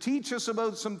Jesus could teach us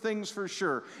about some things for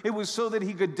sure. It was so that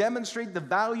He could demonstrate the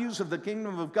values of the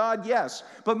kingdom of God, yes.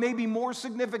 But maybe more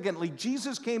significantly,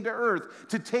 Jesus came to earth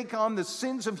to take on the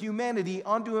sins of humanity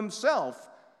onto Himself.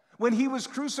 When He was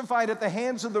crucified at the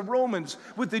hands of the Romans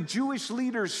with the Jewish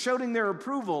leaders shouting their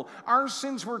approval, our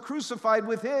sins were crucified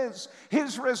with His.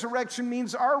 His resurrection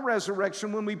means our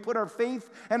resurrection when we put our faith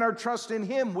and our trust in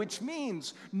Him, which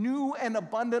means new and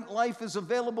abundant life is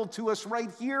available to us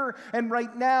right here and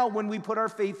right now when we put our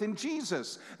faith in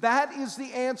Jesus. That is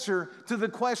the answer to the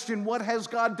question, what has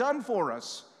God done for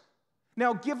us?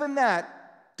 Now, given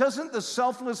that, doesn't the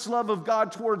selfless love of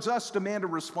God towards us demand a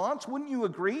response? Wouldn't you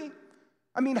agree?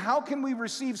 I mean, how can we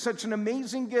receive such an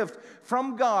amazing gift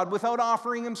from God without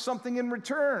offering Him something in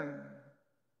return?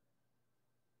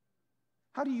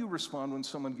 How do you respond when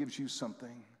someone gives you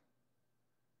something?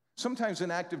 Sometimes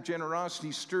an act of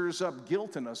generosity stirs up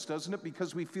guilt in us, doesn't it?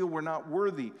 Because we feel we're not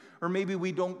worthy, or maybe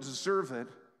we don't deserve it.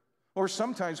 Or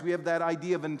sometimes we have that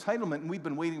idea of entitlement, and we've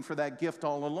been waiting for that gift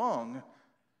all along.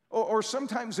 Or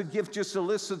sometimes a gift just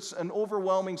elicits an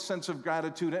overwhelming sense of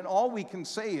gratitude, and all we can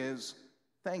say is,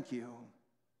 thank you.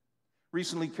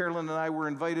 Recently, Carolyn and I were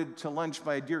invited to lunch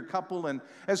by a dear couple, and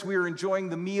as we were enjoying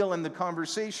the meal and the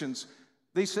conversations,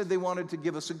 they said they wanted to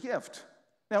give us a gift.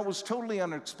 Now, it was totally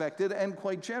unexpected and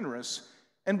quite generous,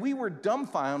 and we were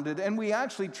dumbfounded, and we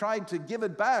actually tried to give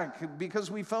it back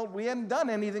because we felt we hadn't done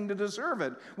anything to deserve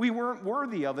it. We weren't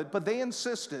worthy of it, but they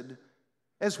insisted.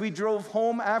 As we drove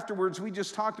home afterwards, we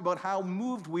just talked about how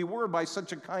moved we were by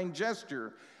such a kind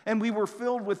gesture. And we were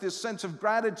filled with this sense of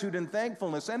gratitude and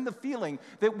thankfulness and the feeling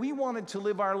that we wanted to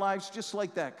live our lives just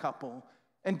like that couple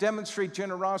and demonstrate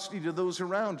generosity to those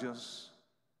around us.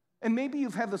 And maybe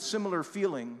you've had a similar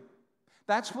feeling.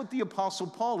 That's what the Apostle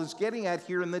Paul is getting at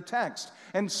here in the text.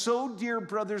 And so, dear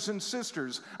brothers and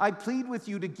sisters, I plead with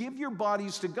you to give your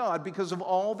bodies to God because of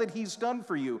all that He's done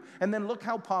for you. And then look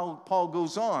how Paul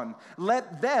goes on.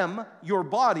 Let them, your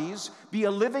bodies, be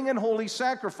a living and holy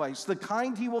sacrifice, the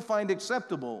kind He will find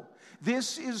acceptable.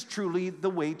 This is truly the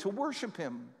way to worship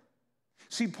Him.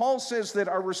 See, Paul says that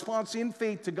our response in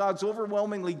faith to God's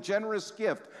overwhelmingly generous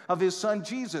gift of His Son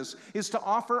Jesus is to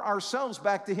offer ourselves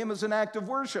back to Him as an act of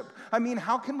worship. I mean,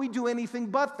 how can we do anything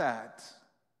but that?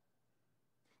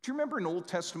 Do you remember in Old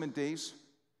Testament days?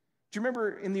 Do you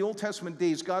remember in the Old Testament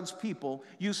days, God's people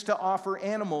used to offer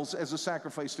animals as a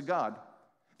sacrifice to God?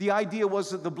 The idea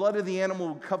was that the blood of the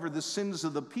animal would cover the sins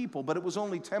of the people, but it was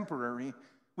only temporary.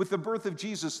 With the birth of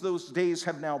Jesus, those days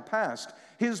have now passed.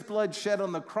 His blood shed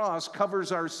on the cross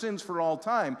covers our sins for all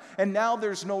time. And now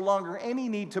there's no longer any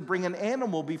need to bring an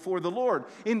animal before the Lord.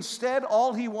 Instead,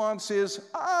 all he wants is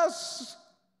us.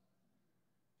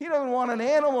 He doesn't want an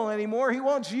animal anymore. He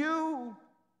wants you.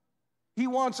 He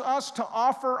wants us to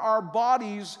offer our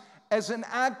bodies as an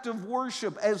act of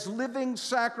worship, as living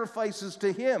sacrifices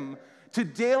to him, to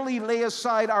daily lay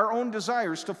aside our own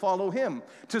desires to follow him,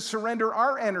 to surrender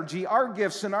our energy, our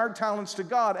gifts, and our talents to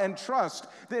God, and trust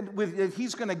that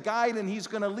he's going to guide and he's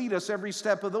going to lead us every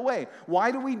step of the way.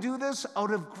 Why do we do this?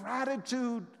 Out of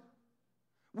gratitude.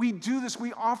 We do this,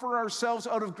 we offer ourselves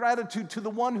out of gratitude to the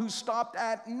one who stopped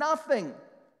at nothing.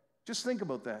 Just think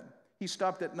about that. He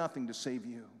stopped at nothing to save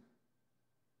you.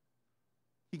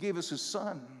 He gave us his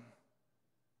son.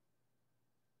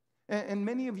 And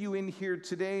many of you in here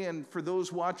today, and for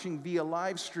those watching via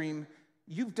live stream,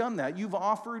 you've done that. You've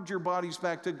offered your bodies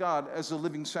back to God as a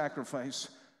living sacrifice.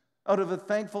 Out of a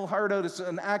thankful heart, out as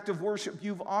an act of worship,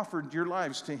 you've offered your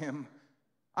lives to him.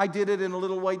 I did it in a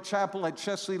little white chapel at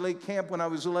Chesley Lake Camp when I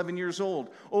was 11 years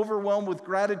old. Overwhelmed with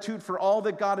gratitude for all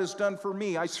that God has done for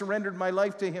me, I surrendered my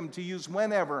life to him to use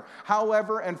whenever,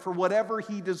 however, and for whatever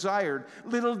he desired.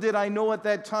 Little did I know at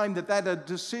that time that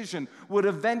decision would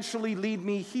eventually lead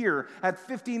me here at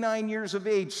 59 years of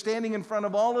age, standing in front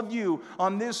of all of you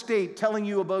on this date, telling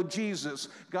you about Jesus.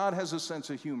 God has a sense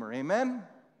of humor. Amen?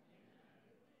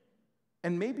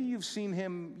 And maybe you've seen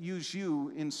him use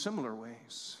you in similar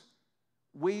ways.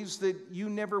 Ways that you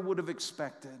never would have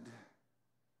expected.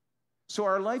 So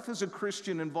our life as a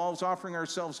Christian involves offering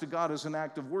ourselves to God as an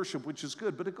act of worship, which is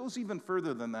good, but it goes even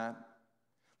further than that.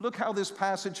 Look how this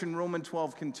passage in Romans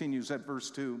 12 continues at verse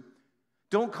 2.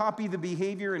 Don't copy the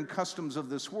behavior and customs of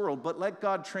this world, but let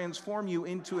God transform you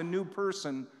into a new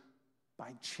person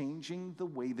by changing the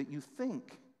way that you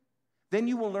think. Then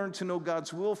you will learn to know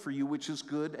God's will for you, which is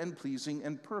good and pleasing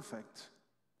and perfect.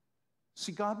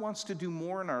 See, God wants to do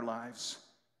more in our lives.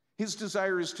 His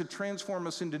desire is to transform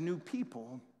us into new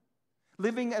people.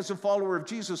 Living as a follower of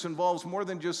Jesus involves more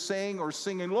than just saying or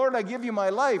singing, Lord, I give you my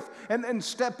life, and then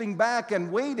stepping back and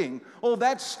waiting. Oh,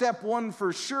 that's step one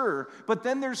for sure. But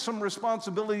then there's some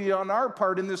responsibility on our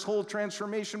part in this whole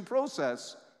transformation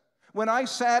process. When I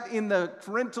sat in the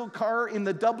rental car in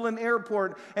the Dublin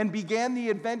airport and began the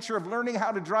adventure of learning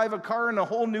how to drive a car in a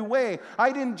whole new way,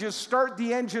 I didn't just start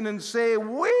the engine and say,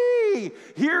 whee,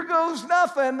 here goes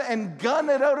nothing, and gun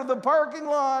it out of the parking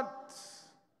lot.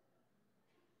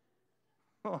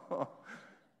 Oh,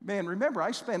 man, remember,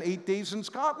 I spent 8 days in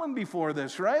Scotland before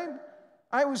this, right?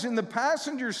 I was in the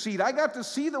passenger seat. I got to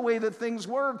see the way that things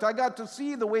worked. I got to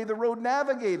see the way the road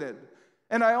navigated.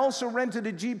 And I also rented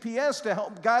a GPS to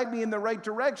help guide me in the right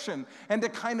direction and to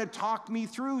kind of talk me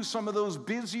through some of those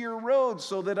busier roads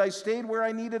so that I stayed where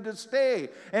I needed to stay.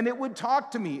 And it would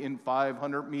talk to me in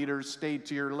 500 meters, stay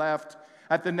to your left.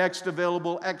 At the next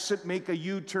available exit, make a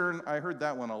U-turn. I heard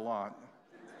that one a lot.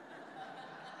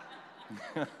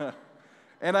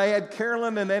 And I had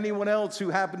Carolyn and anyone else who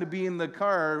happened to be in the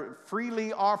car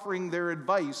freely offering their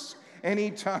advice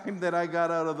anytime that I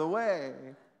got out of the way.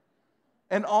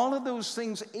 And all of those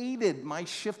things aided my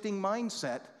shifting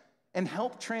mindset and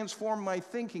helped transform my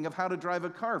thinking of how to drive a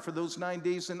car for those 9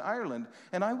 days in Ireland.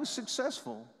 And I was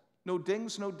successful. No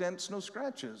dings, no dents, no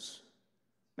scratches.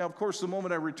 Now, of course, the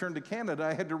moment I returned to Canada,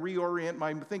 I had to reorient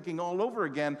my thinking all over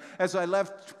again as I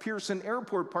left Pearson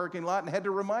Airport parking lot and had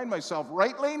to remind myself,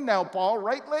 right lane now, Paul,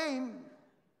 right lane.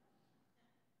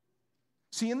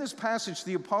 See, in this passage,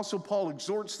 the Apostle Paul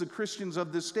exhorts the Christians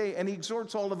of this day, and he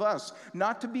exhorts all of us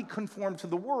not to be conformed to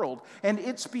the world and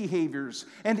its behaviors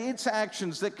and its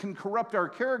actions that can corrupt our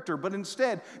character, but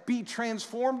instead be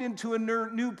transformed into a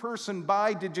new person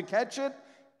by, did you catch it?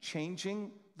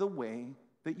 Changing the way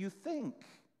that you think.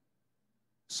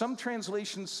 Some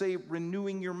translations say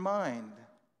renewing your mind.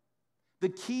 The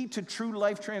key to true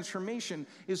life transformation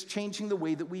is changing the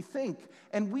way that we think.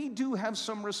 And we do have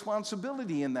some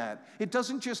responsibility in that. It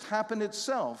doesn't just happen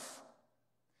itself.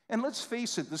 And let's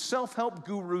face it, the self-help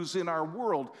gurus in our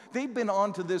world, they've been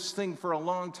onto this thing for a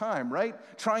long time, right?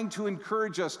 Trying to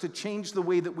encourage us to change the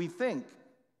way that we think.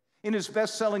 In his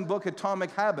best-selling book,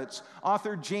 Atomic Habits,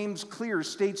 author James Clear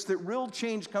states that real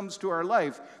change comes to our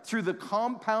life through the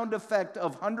compound effect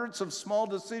of hundreds of small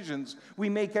decisions we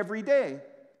make every day.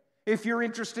 If you're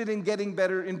interested in getting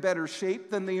in better shape,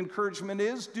 then the encouragement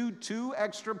is do 2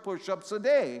 extra push-ups a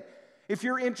day. If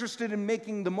you're interested in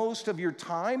making the most of your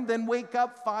time, then wake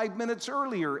up 5 minutes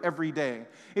earlier every day.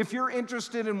 If you're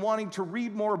interested in wanting to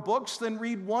read more books, then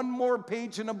read one more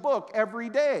page in a book every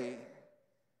day.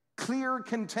 Clear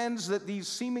contends that these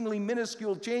seemingly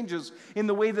minuscule changes in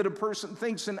the way that a person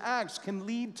thinks and acts can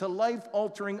lead to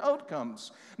life-altering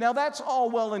outcomes. Now, that's all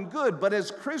well and good, but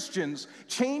as Christians,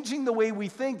 changing the way we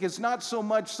think is not so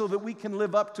much so that we can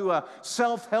live up to a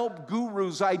self-help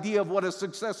guru's idea of what a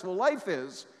successful life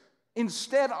is.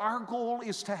 Instead, our goal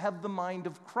is to have the mind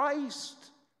of Christ,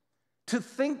 to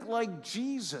think like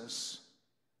Jesus,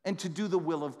 and to do the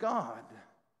will of God.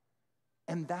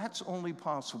 And that's only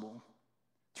possible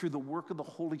through the work of the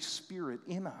Holy Spirit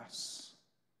in us.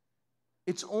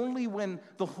 It's only when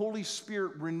the Holy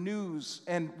Spirit renews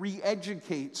and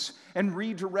re-educates and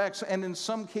redirects and in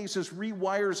some cases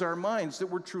rewires our minds that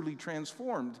we're truly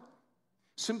transformed.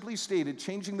 Simply stated,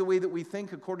 changing the way that we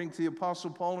think, according to the Apostle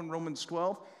Paul in Romans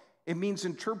 12, it means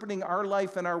interpreting our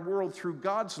life and our world through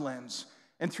God's lens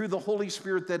and through the Holy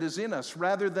Spirit that is in us,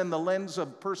 rather than the lens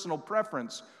of personal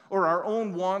preference or our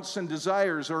own wants and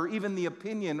desires or even the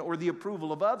opinion or the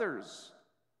approval of others.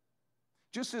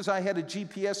 Just as I had a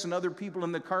GPS and other people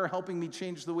in the car helping me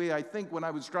change the way I think when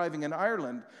I was driving in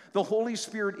Ireland, the Holy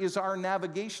Spirit is our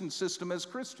navigation system as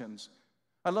Christians.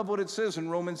 I love what it says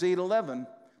in Romans 8:11.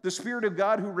 The Spirit of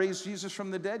God who raised Jesus from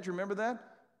the dead, you remember that?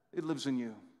 It lives in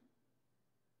you.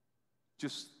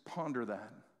 Just ponder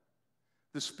that.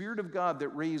 The Spirit of God that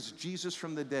raised Jesus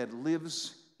from the dead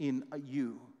lives in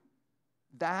you.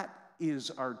 That is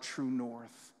our true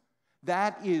north.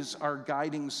 That is our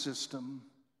guiding system.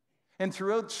 And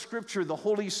throughout Scripture, the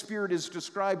Holy Spirit is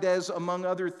described as, among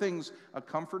other things, a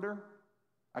comforter,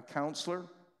 a counselor,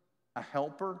 a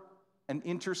helper, an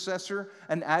intercessor,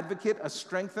 an advocate, a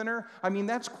strengthener. I mean,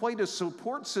 that's quite a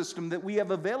support system that we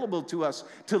have available to us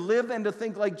to live and to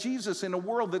think like Jesus in a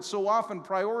world that so often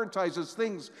prioritizes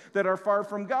things that are far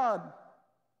from God.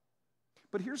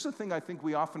 But here's the thing I think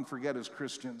we often forget as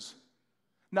Christians.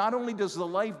 Not only does the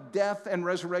life, death, and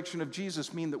resurrection of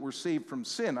Jesus mean that we're saved from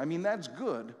sin. I mean, that's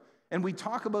good. And we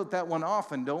talk about that one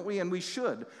often, don't we? And we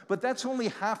should. But that's only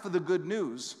half of the good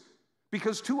news.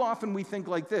 Because too often we think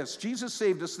like this: Jesus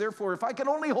saved us, therefore, if I can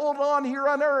only hold on here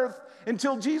on earth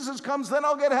until Jesus comes, then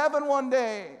I'll get heaven one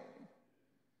day.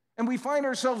 And we find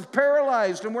ourselves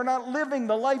paralyzed, and we're not living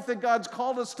the life that God's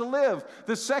called us to live.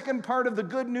 The second part of the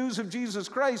good news of Jesus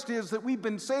Christ is that we've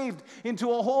been saved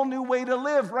into a whole new way to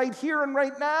live right here and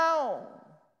right now.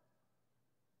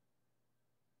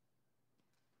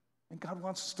 And God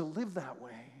wants us to live that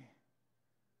way.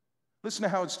 Listen to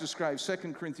how it's described,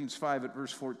 2 Corinthians 5 at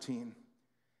verse 14.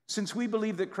 Since we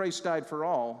believe that Christ died for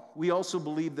all, we also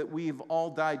believe that we've all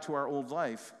died to our old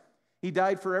life. He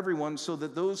died for everyone so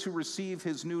that those who receive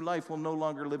his new life will no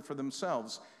longer live for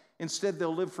themselves. Instead,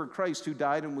 they'll live for Christ who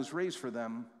died and was raised for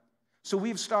them. So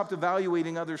we've stopped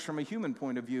evaluating others from a human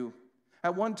point of view.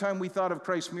 At one time, we thought of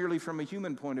Christ merely from a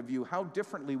human point of view. How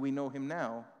differently we know him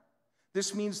now.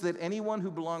 This means that anyone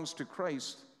who belongs to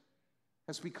Christ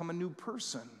has become a new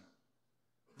person.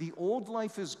 The old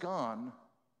life is gone,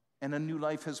 and a new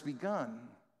life has begun.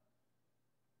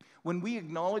 When we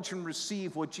acknowledge and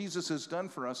receive what Jesus has done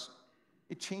for us,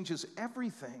 it changes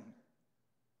everything.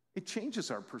 It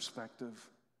changes our perspective.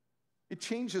 It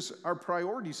changes our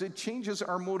priorities. It changes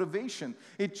our motivation.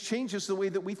 It changes the way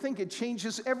that we think. It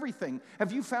changes everything.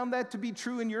 Have you found that to be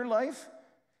true in your life?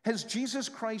 Has Jesus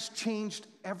Christ changed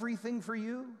everything for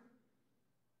you?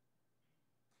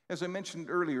 As I mentioned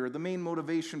earlier, the main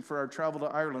motivation for our travel to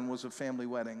Ireland was a family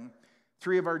wedding.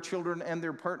 3 of our children and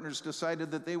their partners decided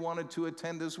that they wanted to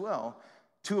attend as well.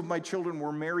 2 of my children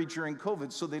were married during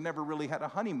COVID, so they never really had a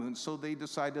honeymoon, so they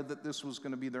decided that this was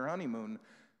going to be their honeymoon.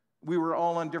 We were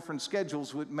all on different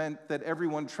schedules, which meant that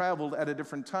everyone traveled at a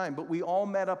different time, but we all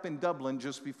met up in Dublin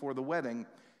just before the wedding.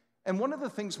 And one of the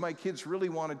things my kids really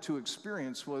wanted to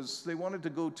experience was they wanted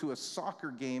to go to a soccer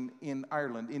game in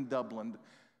Ireland, in Dublin.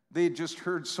 They had just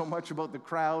heard so much about the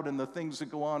crowd and the things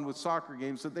that go on with soccer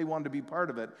games that they wanted to be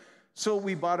part of it. So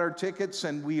we bought our tickets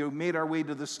and we made our way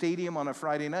to the stadium on a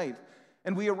Friday night.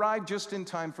 And we arrived just in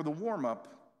time for the warm-up.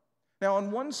 Now,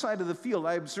 on one side of the field,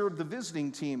 I observed the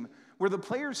visiting team, where the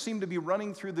players seemed to be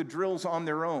running through the drills on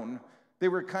their own. They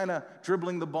were kind of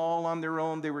dribbling the ball on their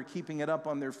own. They were keeping it up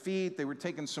on their feet. They were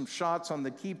taking some shots on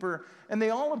the keeper. And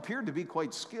they all appeared to be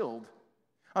quite skilled.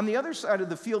 On the other side of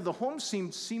the field, the home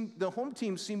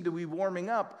team seemed to be warming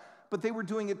up, but they were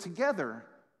doing it together.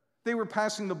 They were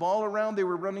passing the ball around. They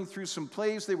were running through some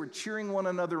plays. They were cheering one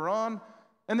another on.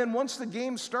 And then once the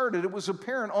game started, it was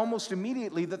apparent almost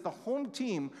immediately that the home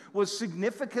team was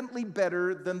significantly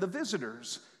better than the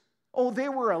visitors. Oh, they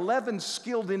were 11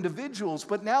 skilled individuals,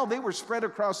 but now they were spread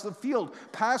across the field,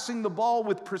 passing the ball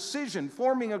with precision,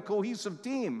 forming a cohesive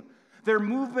team. Their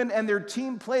movement and their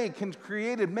team play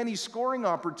created many scoring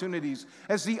opportunities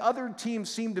as the other team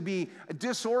seemed to be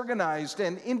disorganized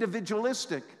and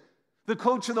individualistic. The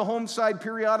coach of the home side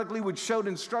periodically would shout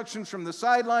instructions from the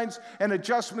sidelines, and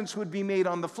adjustments would be made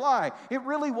on the fly. It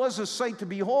really was a sight to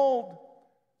behold.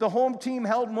 The home team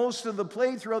held most of the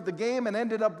play throughout the game and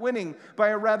ended up winning by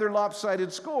a rather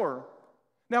lopsided score.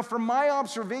 Now, from my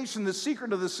observation, the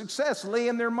secret of the success lay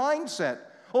in their mindset.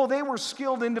 Oh, they were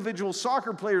skilled individual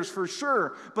soccer players for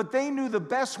sure, but they knew the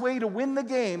best way to win the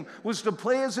game was to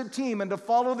play as a team and to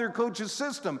follow their coach's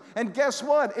system. And guess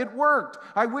what? It worked.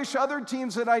 I wish other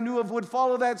teams that I knew of would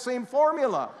follow that same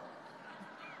formula.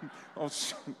 Oh,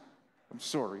 I'm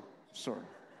sorry.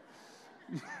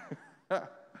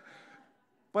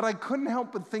 But I couldn't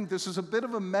help but think this is a bit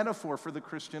of a metaphor for the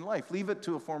Christian life. Leave it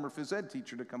to a former phys ed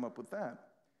teacher to come up with that.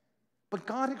 But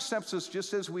God accepts us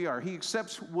just as we are. He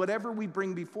accepts whatever we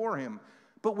bring before him.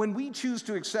 But when we choose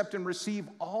to accept and receive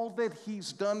all that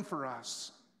he's done for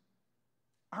us,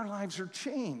 our lives are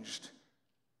changed.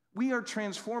 We are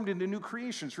transformed into new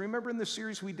creations. Remember in the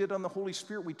series we did on the Holy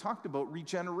Spirit, we talked about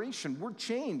regeneration. We're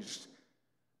changed.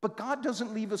 But God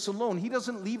doesn't leave us alone. He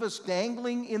doesn't leave us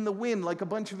dangling in the wind like a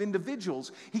bunch of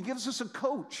individuals. He gives us a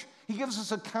coach. He gives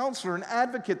us a counselor, an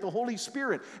advocate, the Holy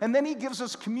Spirit. And then he gives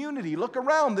us community. Look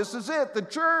around. This is it, the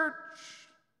church.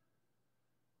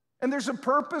 And there's a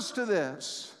purpose to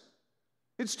this.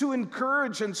 It's to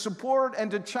encourage and support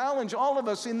and to challenge all of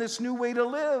us in this new way to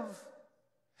live.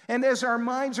 And as our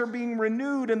minds are being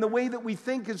renewed and the way that we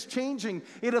think is changing,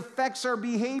 it affects our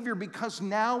behavior because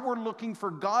now we're looking for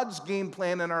God's game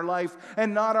plan in our life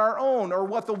and not our own or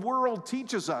what the world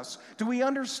teaches us. Do we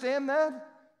understand that?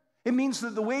 It means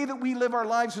that the way that we live our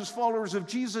lives as followers of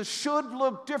Jesus should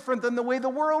look different than the way the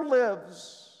world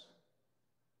lives.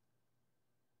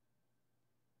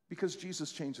 Because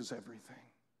Jesus changes everything.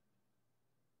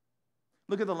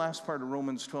 Look at the last part of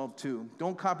Romans 12:2.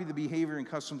 Don't copy the behavior and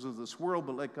customs of this world,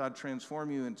 but let God transform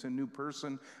you into a new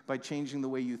person by changing the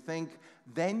way you think.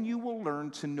 Then you will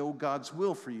learn to know God's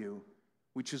will for you,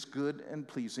 which is good and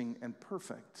pleasing and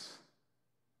perfect.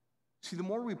 See, the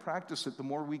more we practice it, the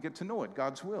more we get to know it,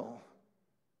 God's will.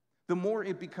 The more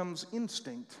it becomes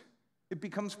instinct. It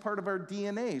becomes part of our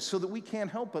DNA so that we can't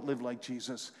help but live like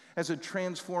Jesus as a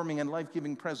transforming and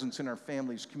life-giving presence in our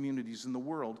families, communities, and the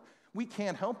world. We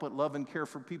can't help but love and care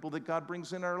for people that God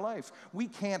brings in our life. We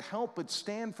can't help but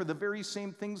stand for the very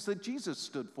same things that Jesus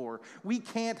stood for. We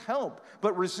can't help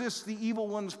but resist the evil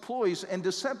one's ploys and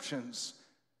deceptions.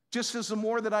 Just as the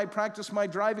more that I practiced my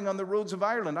driving on the roads of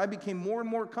Ireland, I became more and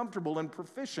more comfortable and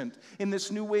proficient in this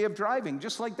new way of driving.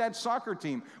 Just like that soccer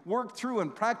team worked through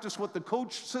and practiced what the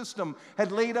coach system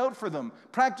had laid out for them.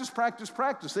 Practice, practice,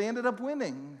 practice. They ended up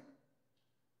winning.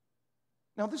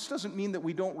 Now, this doesn't mean that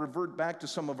we don't revert back to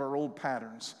some of our old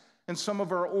patterns and some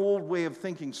of our old way of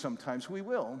thinking sometimes. We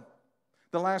will.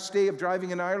 The last day of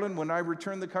driving in Ireland, when I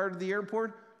returned the car to the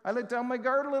airport, I let down my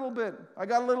guard a little bit. I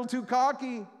got a little too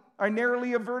cocky. I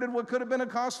narrowly averted what could have been a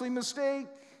costly mistake.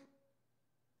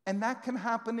 And that can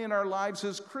happen in our lives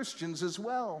as Christians as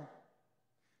well.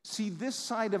 See, this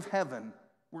side of heaven,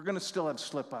 we're going to still have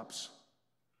slip-ups.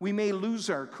 We may lose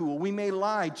our cool. We may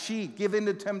lie, cheat, give in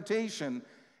to temptation.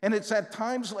 And it's at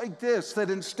times like this that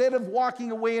instead of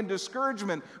walking away in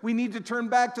discouragement, we need to turn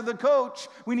back to the coach.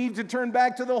 We need to turn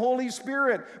back to the Holy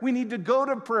Spirit. We need to go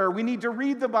to prayer. We need to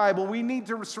read the Bible. We need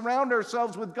to surround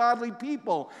ourselves with godly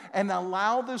people and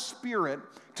allow the Spirit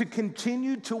to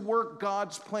continue to work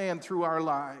God's plan through our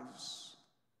lives.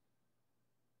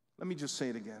 Let me just say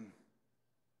it again.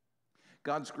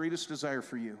 God's greatest desire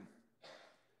for you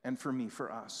and for me,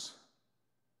 for us,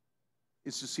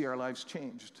 is to see our lives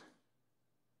changed.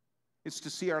 It's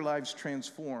to see our lives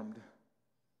transformed.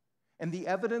 And the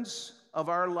evidence of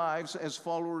our lives as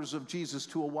followers of Jesus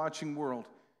to a watching world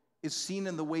is seen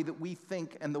in the way that we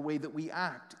think and the way that we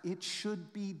act. It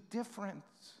should be different.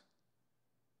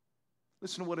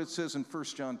 Listen to what it says in 1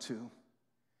 John 2.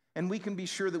 And we can be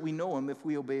sure that we know him if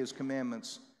we obey his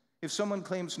commandments. If someone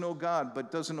claims to know God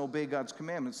but doesn't obey God's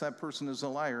commandments, that person is a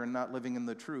liar and not living in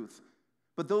the truth.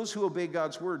 But those who obey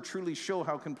God's word truly show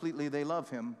how completely they love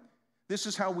him. This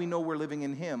is how we know we're living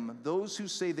in him. Those who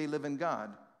say they live in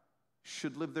God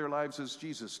should live their lives as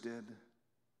Jesus did.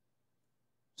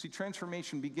 See,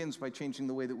 transformation begins by changing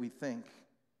the way that we think.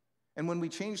 And when we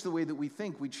change the way that we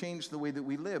think, we change the way that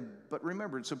we live. But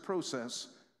remember, it's a process.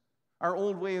 Our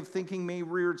old way of thinking may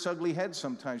rear its ugly head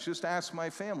sometimes. Just ask my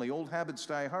family. Old habits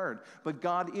die hard. But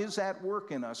God is at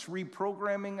work in us,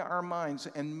 reprogramming our minds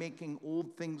and making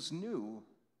old things new.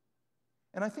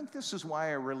 And I think this is why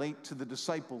I relate to the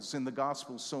disciples in the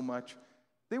Gospels so much.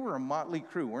 They were a motley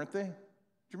crew, weren't they? Do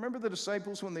you remember the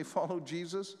disciples when they followed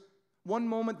Jesus? One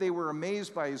moment they were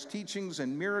amazed by his teachings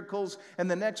and miracles, and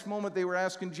the next moment they were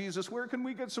asking Jesus, where can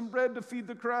we get some bread to feed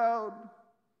the crowd?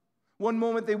 One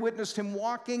moment they witnessed him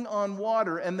walking on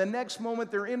water, and the next moment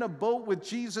they're in a boat with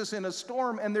Jesus in a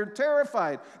storm, and they're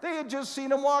terrified. They had just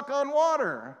seen him walk on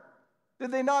water.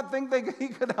 Did they not think he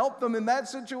could help them in that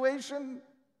situation?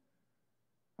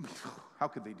 I mean, how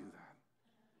could they do that?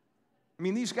 I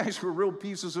mean, these guys were real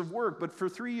pieces of work, but for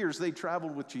 3 years they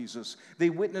traveled with Jesus. They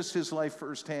witnessed his life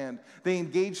firsthand. They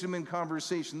engaged him in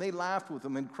conversation. They laughed with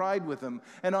him and cried with him.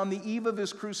 And on the eve of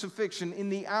his crucifixion, in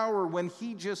the hour when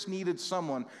he just needed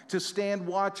someone to stand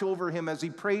watch over him as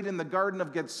he prayed in the Garden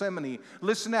of Gethsemane,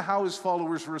 listen to how his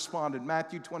followers responded.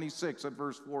 Matthew 26 at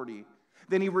verse 40.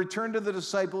 Then he returned to the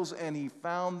disciples and he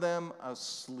found them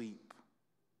asleep.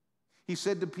 He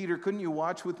said to Peter, couldn't you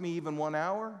watch with me even 1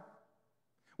 hour?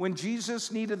 When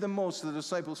Jesus needed them most, the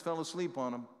disciples fell asleep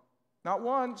on him. Not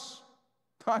once,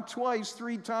 not twice,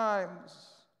 3 times.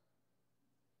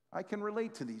 I can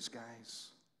relate to these guys.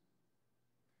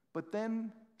 But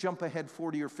then jump ahead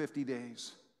 40 or 50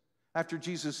 days. After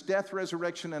Jesus' death,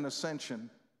 resurrection, and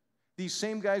ascension, these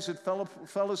same guys that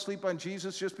fell asleep on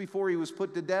Jesus just before he was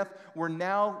put to death were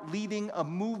now leading a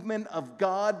movement of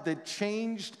God that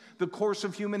changed the course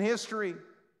of human history.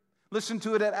 Listen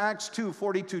to it at Acts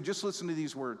 2:42. Just listen to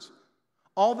these words.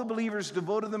 All the believers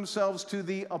devoted themselves to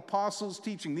the apostles'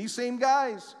 teaching, these same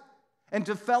guys, and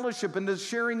to fellowship and to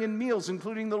sharing in meals,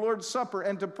 including the Lord's Supper,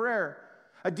 and to prayer.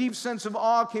 A deep sense of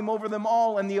awe came over them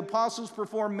all, and the apostles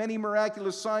performed many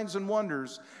miraculous signs and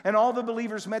wonders. And all the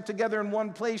believers met together in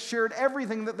one place, shared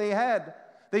everything that they had.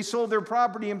 They sold their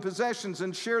property and possessions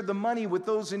and shared the money with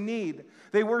those in need.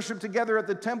 They worshiped together at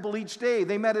the temple each day.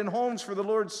 They met in homes for the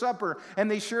Lord's Supper, and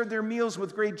they shared their meals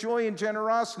with great joy and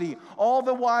generosity, all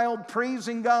the while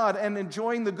praising God and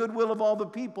enjoying the goodwill of all the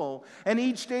people. And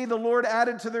each day the Lord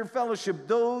added to their fellowship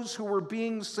those who were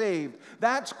being saved.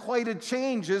 That's quite a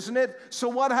change, isn't it? So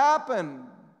what happened?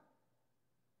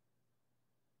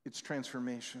 It's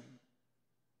transformation.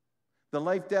 The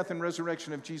life, death, and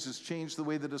resurrection of Jesus changed the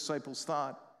way the disciples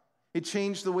thought. It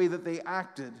changed the way that they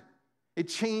acted. It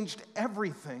changed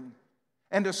everything.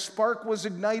 And a spark was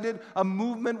ignited, a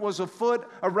movement was afoot,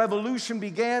 a revolution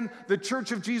began. The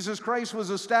Church of Jesus Christ was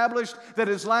established that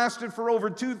has lasted for over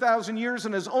 2,000 years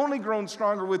and has only grown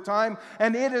stronger with time.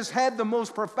 And it has had the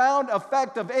most profound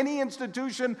effect of any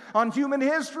institution on human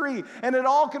history. And it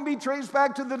all can be traced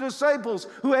back to the disciples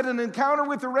who had an encounter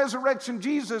with the resurrection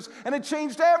Jesus, and it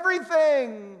changed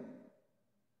everything.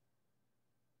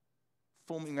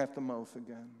 Foaming at the mouth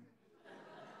again.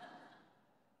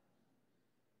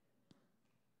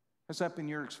 Has that been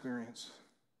your experience?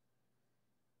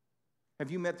 Have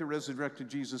you met the resurrected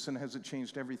Jesus, and has it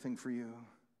changed everything for you?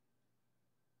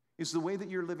 Is the way that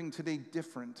you're living today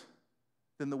different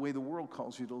than the way the world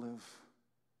calls you to live?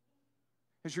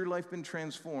 Has your life been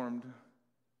transformed?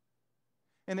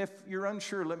 And if you're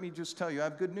unsure, let me just tell you, I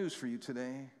have good news for you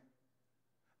today.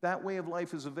 That way of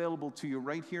life is available to you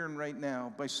right here and right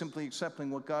now by simply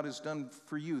accepting what God has done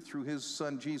for you through his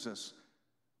Son, Jesus,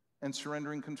 and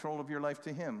surrendering control of your life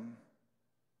to him.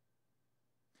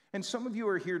 And some of you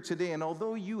are here today, and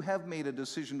although you have made a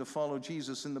decision to follow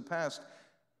Jesus in the past,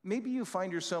 maybe you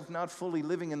find yourself not fully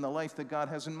living in the life that God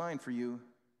has in mind for you.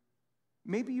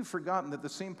 Maybe you've forgotten that the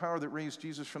same power that raised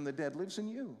Jesus from the dead lives in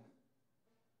you.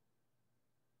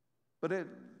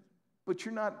 But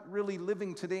you're not really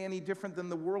living today any different than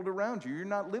the world around you. You're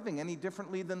not living any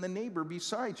differently than the neighbor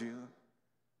beside you.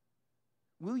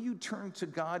 Will you turn to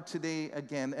God today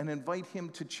again and invite him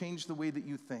to change the way that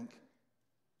you think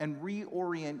and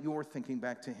reorient your thinking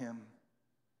back to him?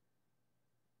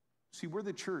 See, we're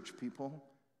the church, people.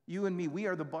 You and me, we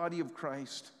are the body of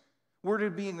Christ. We're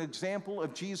to be an example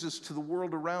of Jesus to the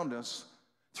world around us.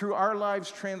 Through our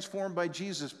lives transformed by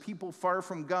Jesus, people far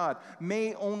from God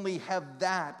may only have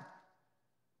that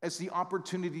as the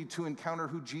opportunity to encounter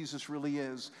who Jesus really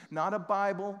is. Not a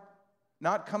Bible,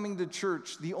 not coming to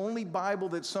church. The only Bible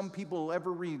that some people will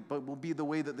ever read, but will be the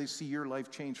way that they see your life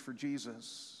change for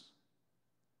Jesus.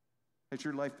 Has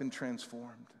your life been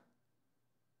transformed?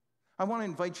 I want to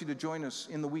invite you to join us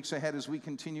in the weeks ahead as we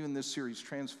continue in this series,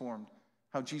 Transformed,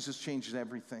 how Jesus changes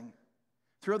everything.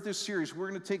 Throughout this series, we're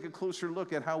going to take a closer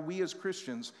look at how we as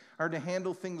Christians are to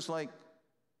handle things like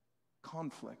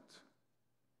conflict.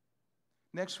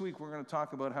 Next week, we're going to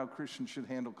talk about how Christians should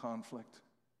handle conflict.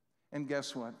 And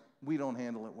guess what? We don't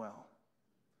handle it well.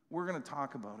 We're going to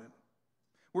talk about it.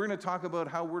 We're going to talk about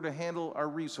how we're to handle our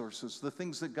resources, the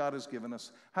things that God has given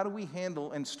us. How do we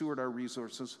handle and steward our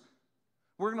resources?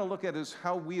 we're going to look at is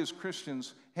how we as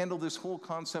Christians handle this whole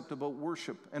concept about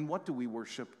worship and what do we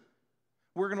worship.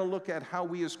 We're going to look at how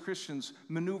we as Christians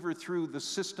maneuver through the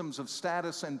systems of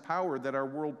status and power that our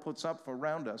world puts up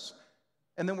around us.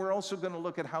 And then we're also going to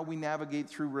look at how we navigate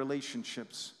through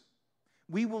relationships.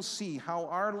 We will see how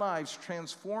our lives,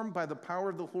 transformed by the power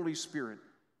of the Holy Spirit,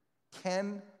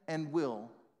 can and will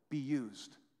be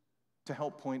used to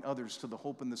help point others to the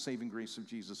hope and the saving grace of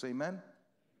Jesus. Amen?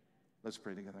 Let's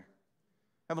pray together.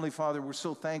 Heavenly Father, we're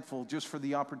so thankful just for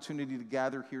the opportunity to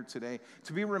gather here today,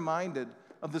 to be reminded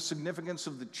of the significance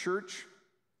of the church,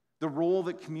 the role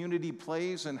that community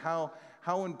plays, and how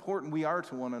important we are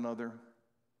to one another.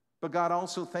 But God,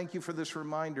 also thank you for this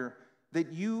reminder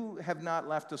that you have not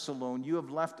left us alone. You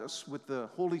have left us with the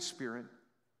Holy Spirit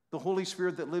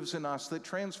that lives in us, that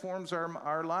transforms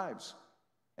our lives.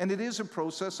 And it is a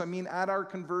process. I mean, at our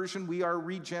conversion, we are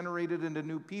regenerated into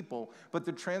new people, but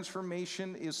the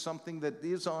transformation is something that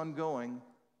is ongoing.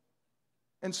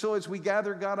 And so as we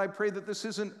gather, God, I pray that this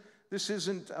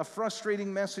isn't a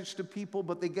frustrating message to people,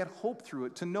 but they get hope through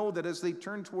it, to know that as they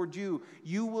turn toward you,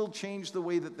 you will change the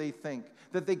way that they think,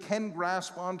 that they can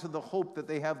grasp onto the hope that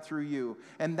they have through you.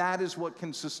 And that is what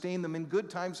can sustain them in good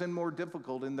times and more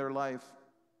difficult in their life.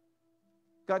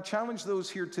 God, challenge those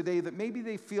here today that maybe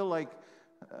they feel like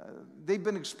they've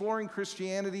been exploring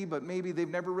Christianity, but maybe they've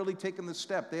never really taken the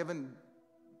step. They haven't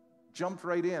jumped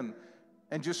right in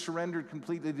and just surrendered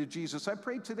completely to Jesus. I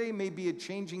pray today may be a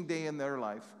changing day in their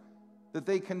life, that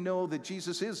they can know that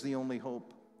Jesus is the only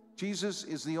hope. Jesus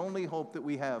is the only hope that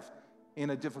we have in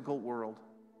a difficult world.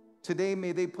 Today,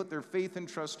 may they put their faith and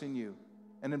trust in you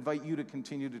and invite you to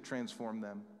continue to transform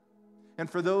them. And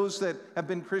for those that have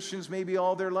been Christians maybe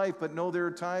all their life, but know there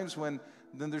are times when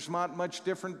there's not much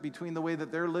different between the way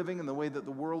that they're living and the way that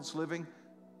the world's living,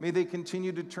 may they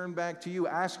continue to turn back to you,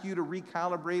 ask you to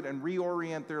recalibrate and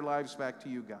reorient their lives back to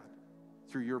you, God,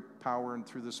 through your power and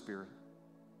through the Spirit.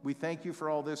 We thank you for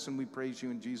all this, and we praise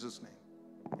you in Jesus'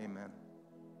 name. Amen.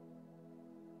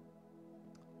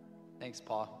 Thanks,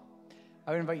 Paul.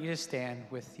 I would invite you to stand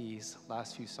with these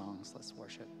last few songs. Let's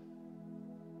worship.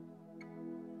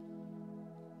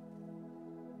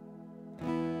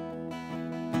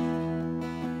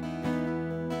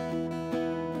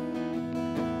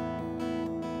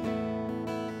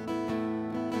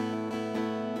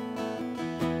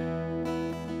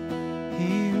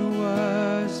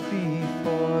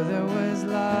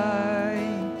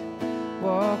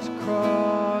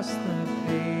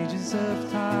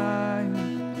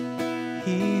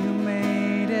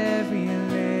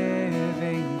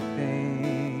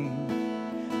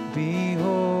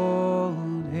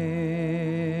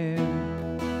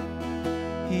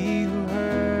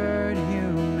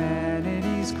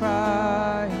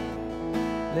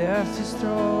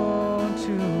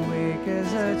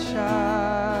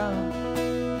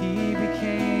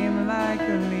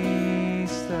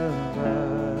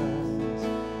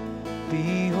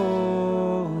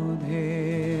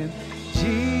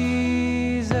 Jesus.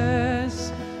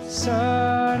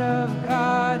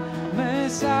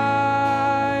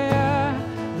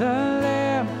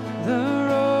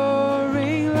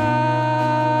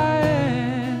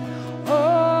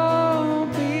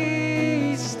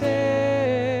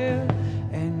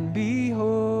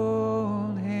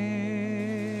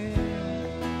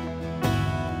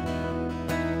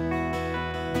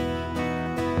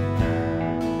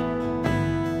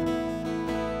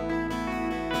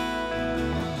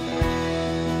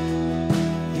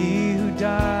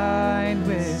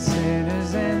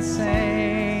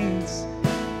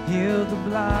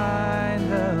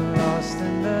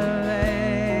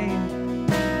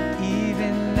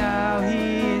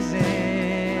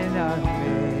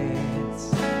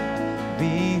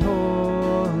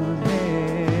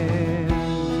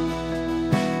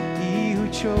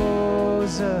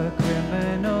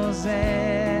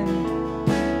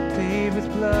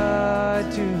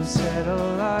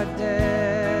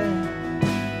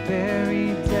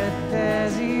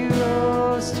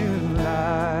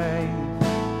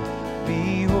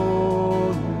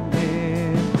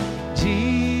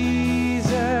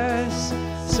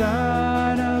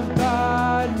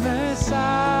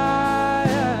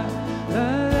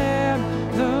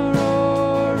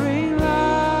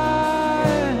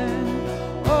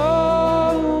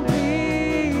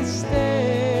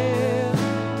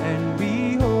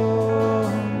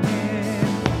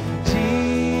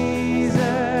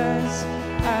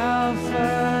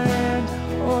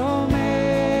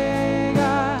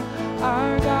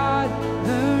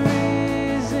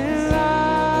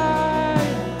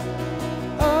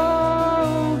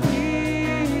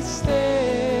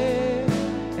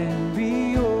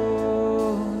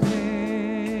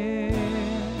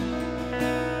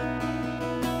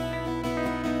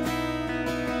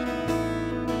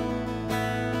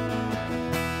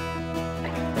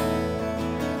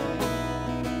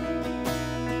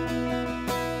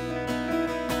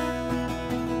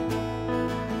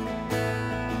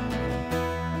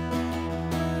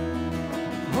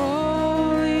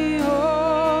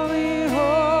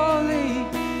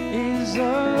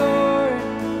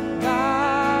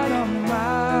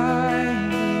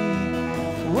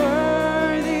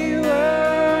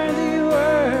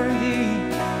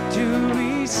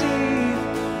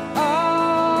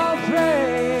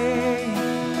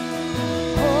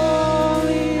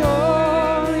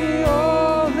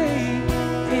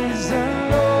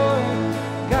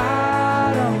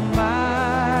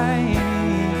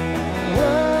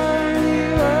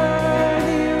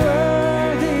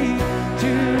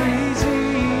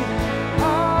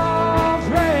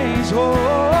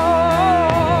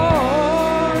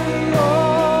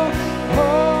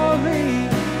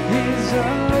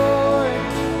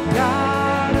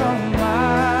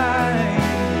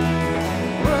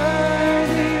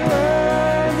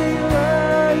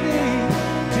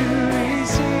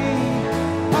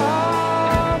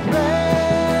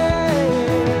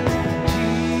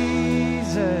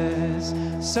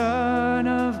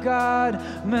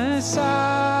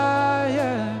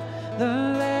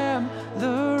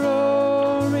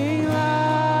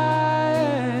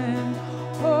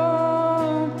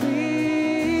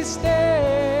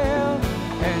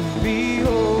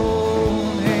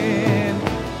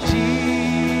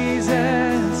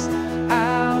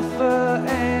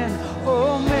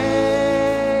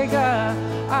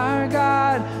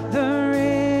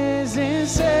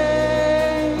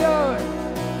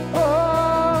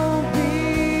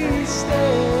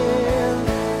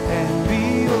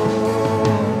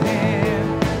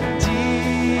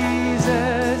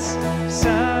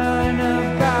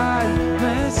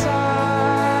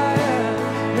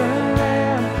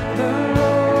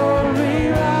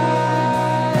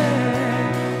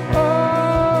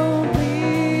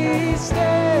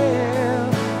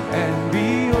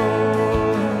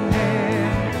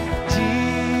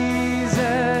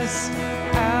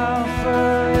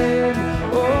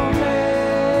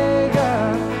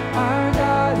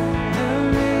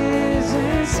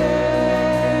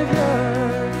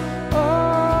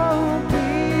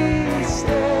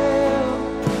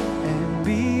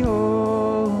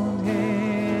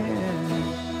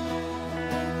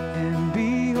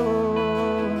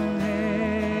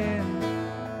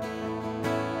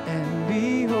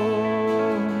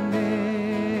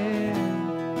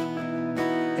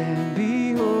 and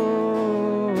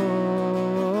behold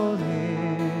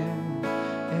him,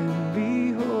 and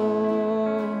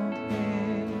behold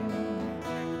him.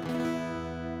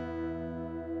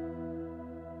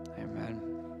 Amen.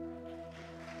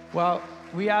 Well,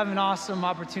 we have an awesome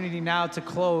opportunity now to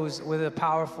close with a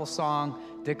powerful song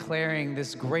declaring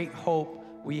this great hope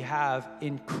we have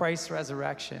in Christ's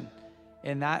resurrection,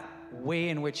 in that way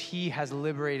in which he has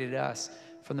liberated us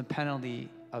from the penalty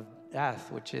of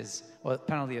death, which is, well, the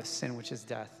penalty of sin, which is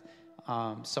death.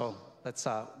 So let's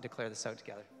declare this out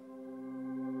together.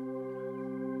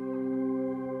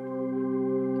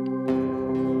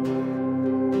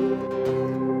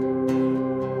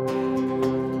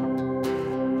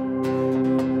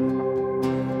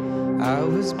 I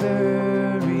was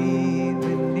buried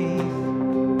beneath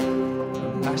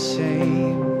my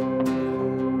shame.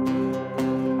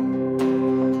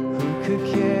 Who could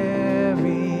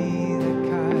carry the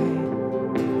kind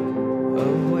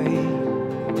of weight?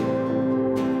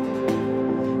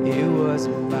 It was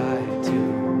my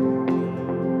tomb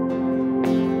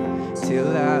till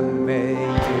I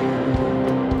met you.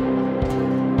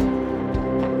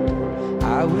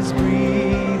 I was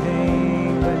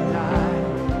breathing but not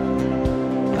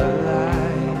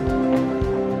alive.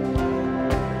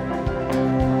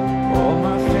 All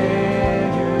my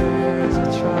failures I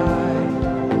tried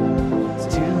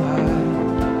to hide.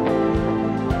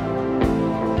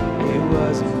 It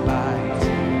wasn't mine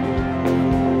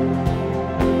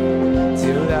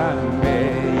till I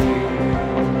met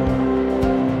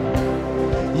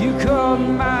you. You called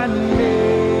my name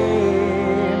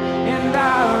and I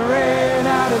ran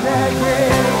out of that grave.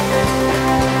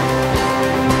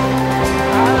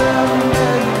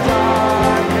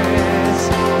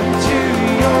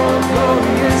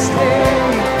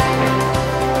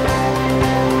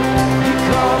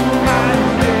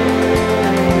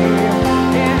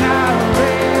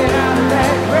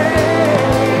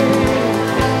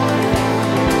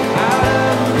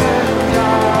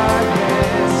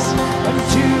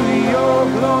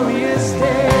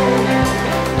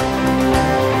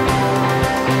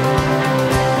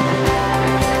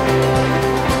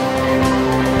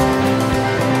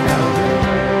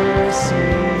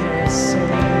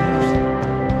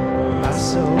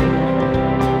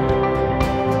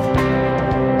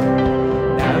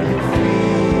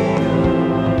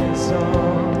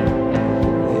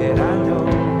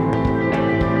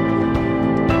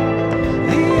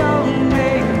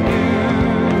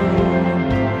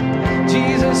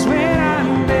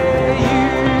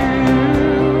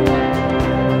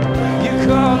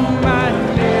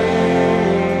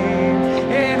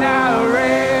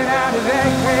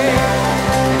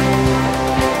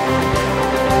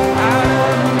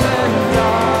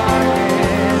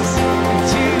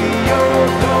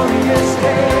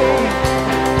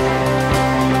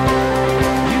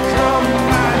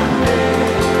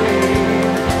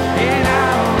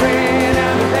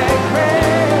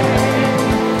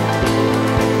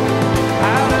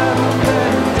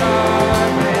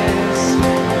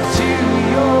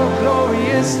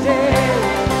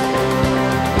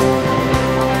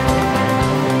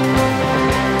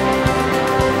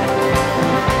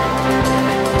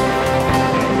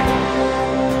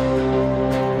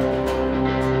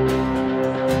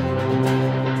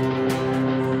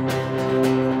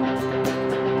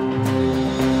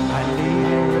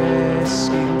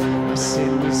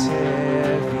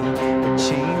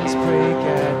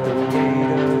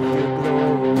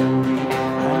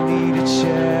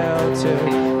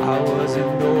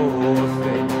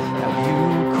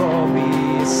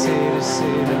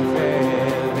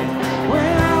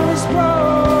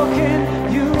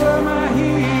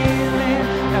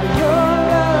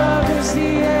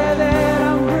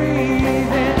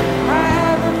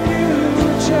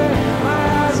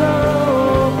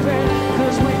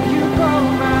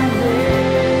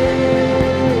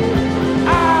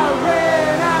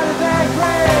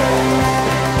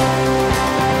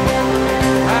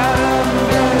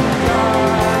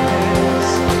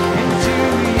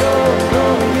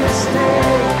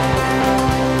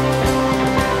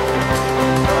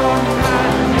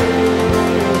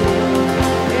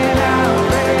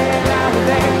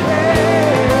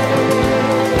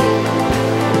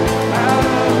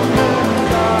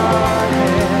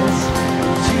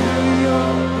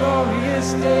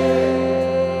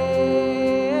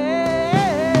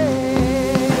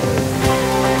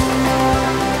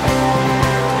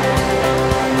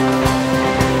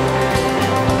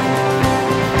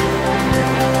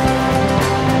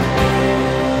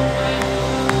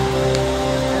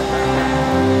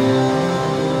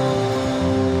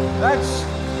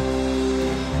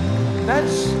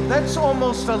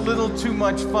 little too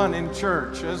much fun in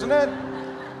church, isn't it?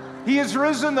 He is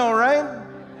risen though, right?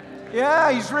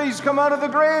 Yeah, he's raised, he's come out of the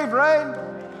grave, right?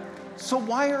 So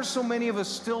why are so many of us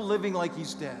still living like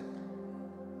he's dead?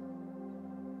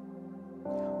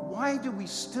 Why do we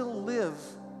still live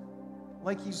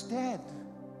like he's dead?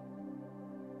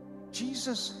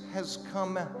 Jesus has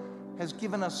come, has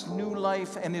given us new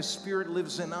life, and his Spirit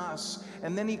lives in us.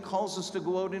 And then he calls us to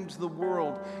go out into the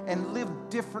world and live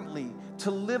differently, to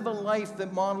live a life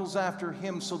that models after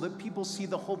him so that people see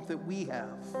the hope that we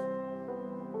have.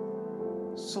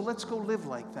 So let's go live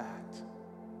like that.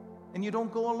 And you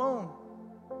don't go alone.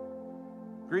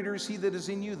 Greater is he that is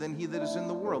in you than he that is in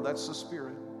the world. That's the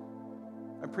Spirit.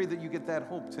 I pray that you get that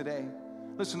hope today.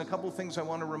 Listen, a couple of things I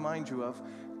want to remind you of.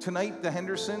 Tonight, the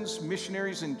Hendersons,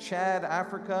 missionaries in Chad,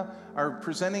 Africa, are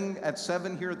presenting at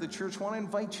 7 here at the church. I want to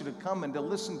invite you to come and to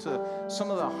listen to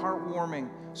some of the heartwarming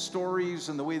stories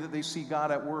and the way that they see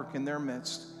God at work in their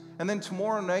midst. And then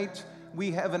tomorrow night,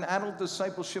 we have an adult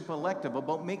discipleship elective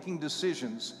about making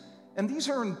decisions. And these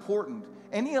are important.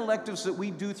 Any electives that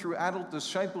we do through adult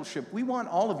discipleship, we want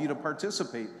all of you to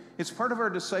participate. It's part of our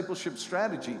discipleship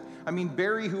strategy. I mean,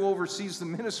 Barry, who oversees the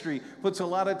ministry, puts a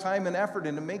lot of time and effort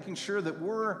into making sure that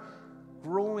we're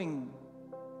growing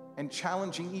and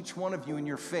challenging each one of you in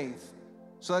your faith.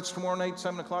 So that's tomorrow night,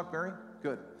 7 o'clock, Barry?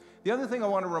 Good. The other thing I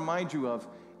want to remind you of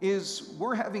is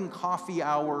we're having coffee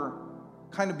hour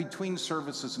kind of between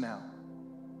services now.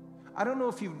 I don't know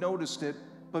if you've noticed it,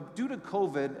 but due to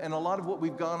COVID and a lot of what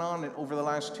we've gone on over the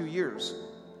last 2 years,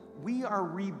 we are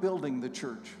rebuilding the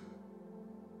church.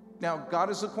 Now, God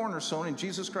is the cornerstone, and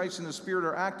Jesus Christ and the Spirit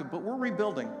are active, but we're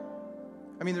rebuilding.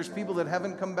 I mean, there's people that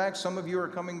haven't come back. Some of you are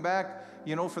coming back,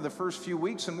 for the first few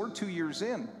weeks, and we're 2 years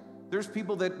in. There's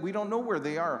people that we don't know where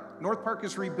they are. North Park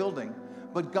is rebuilding,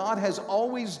 but God has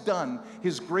always done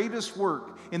his greatest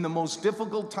work in the most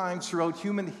difficult times throughout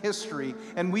human history,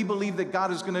 and we believe that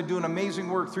God is going to do an amazing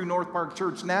work through North Park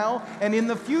Church now and in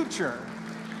the future,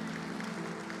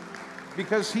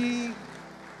 because he's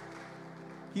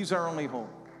our only hope.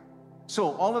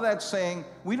 So all of that saying,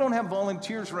 we don't have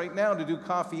volunteers right now to do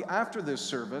coffee after this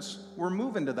service. We're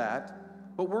moving to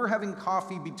that, but we're having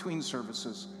coffee between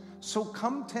services. So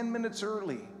come 10 minutes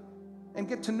early and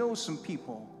get to know some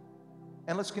people,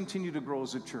 and let's continue to grow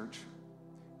as a church.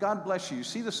 God bless you. You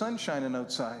see the sun shining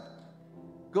outside.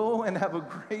 Go and have a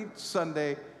great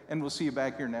Sunday, and we'll see you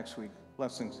back here next week.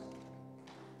 Blessings.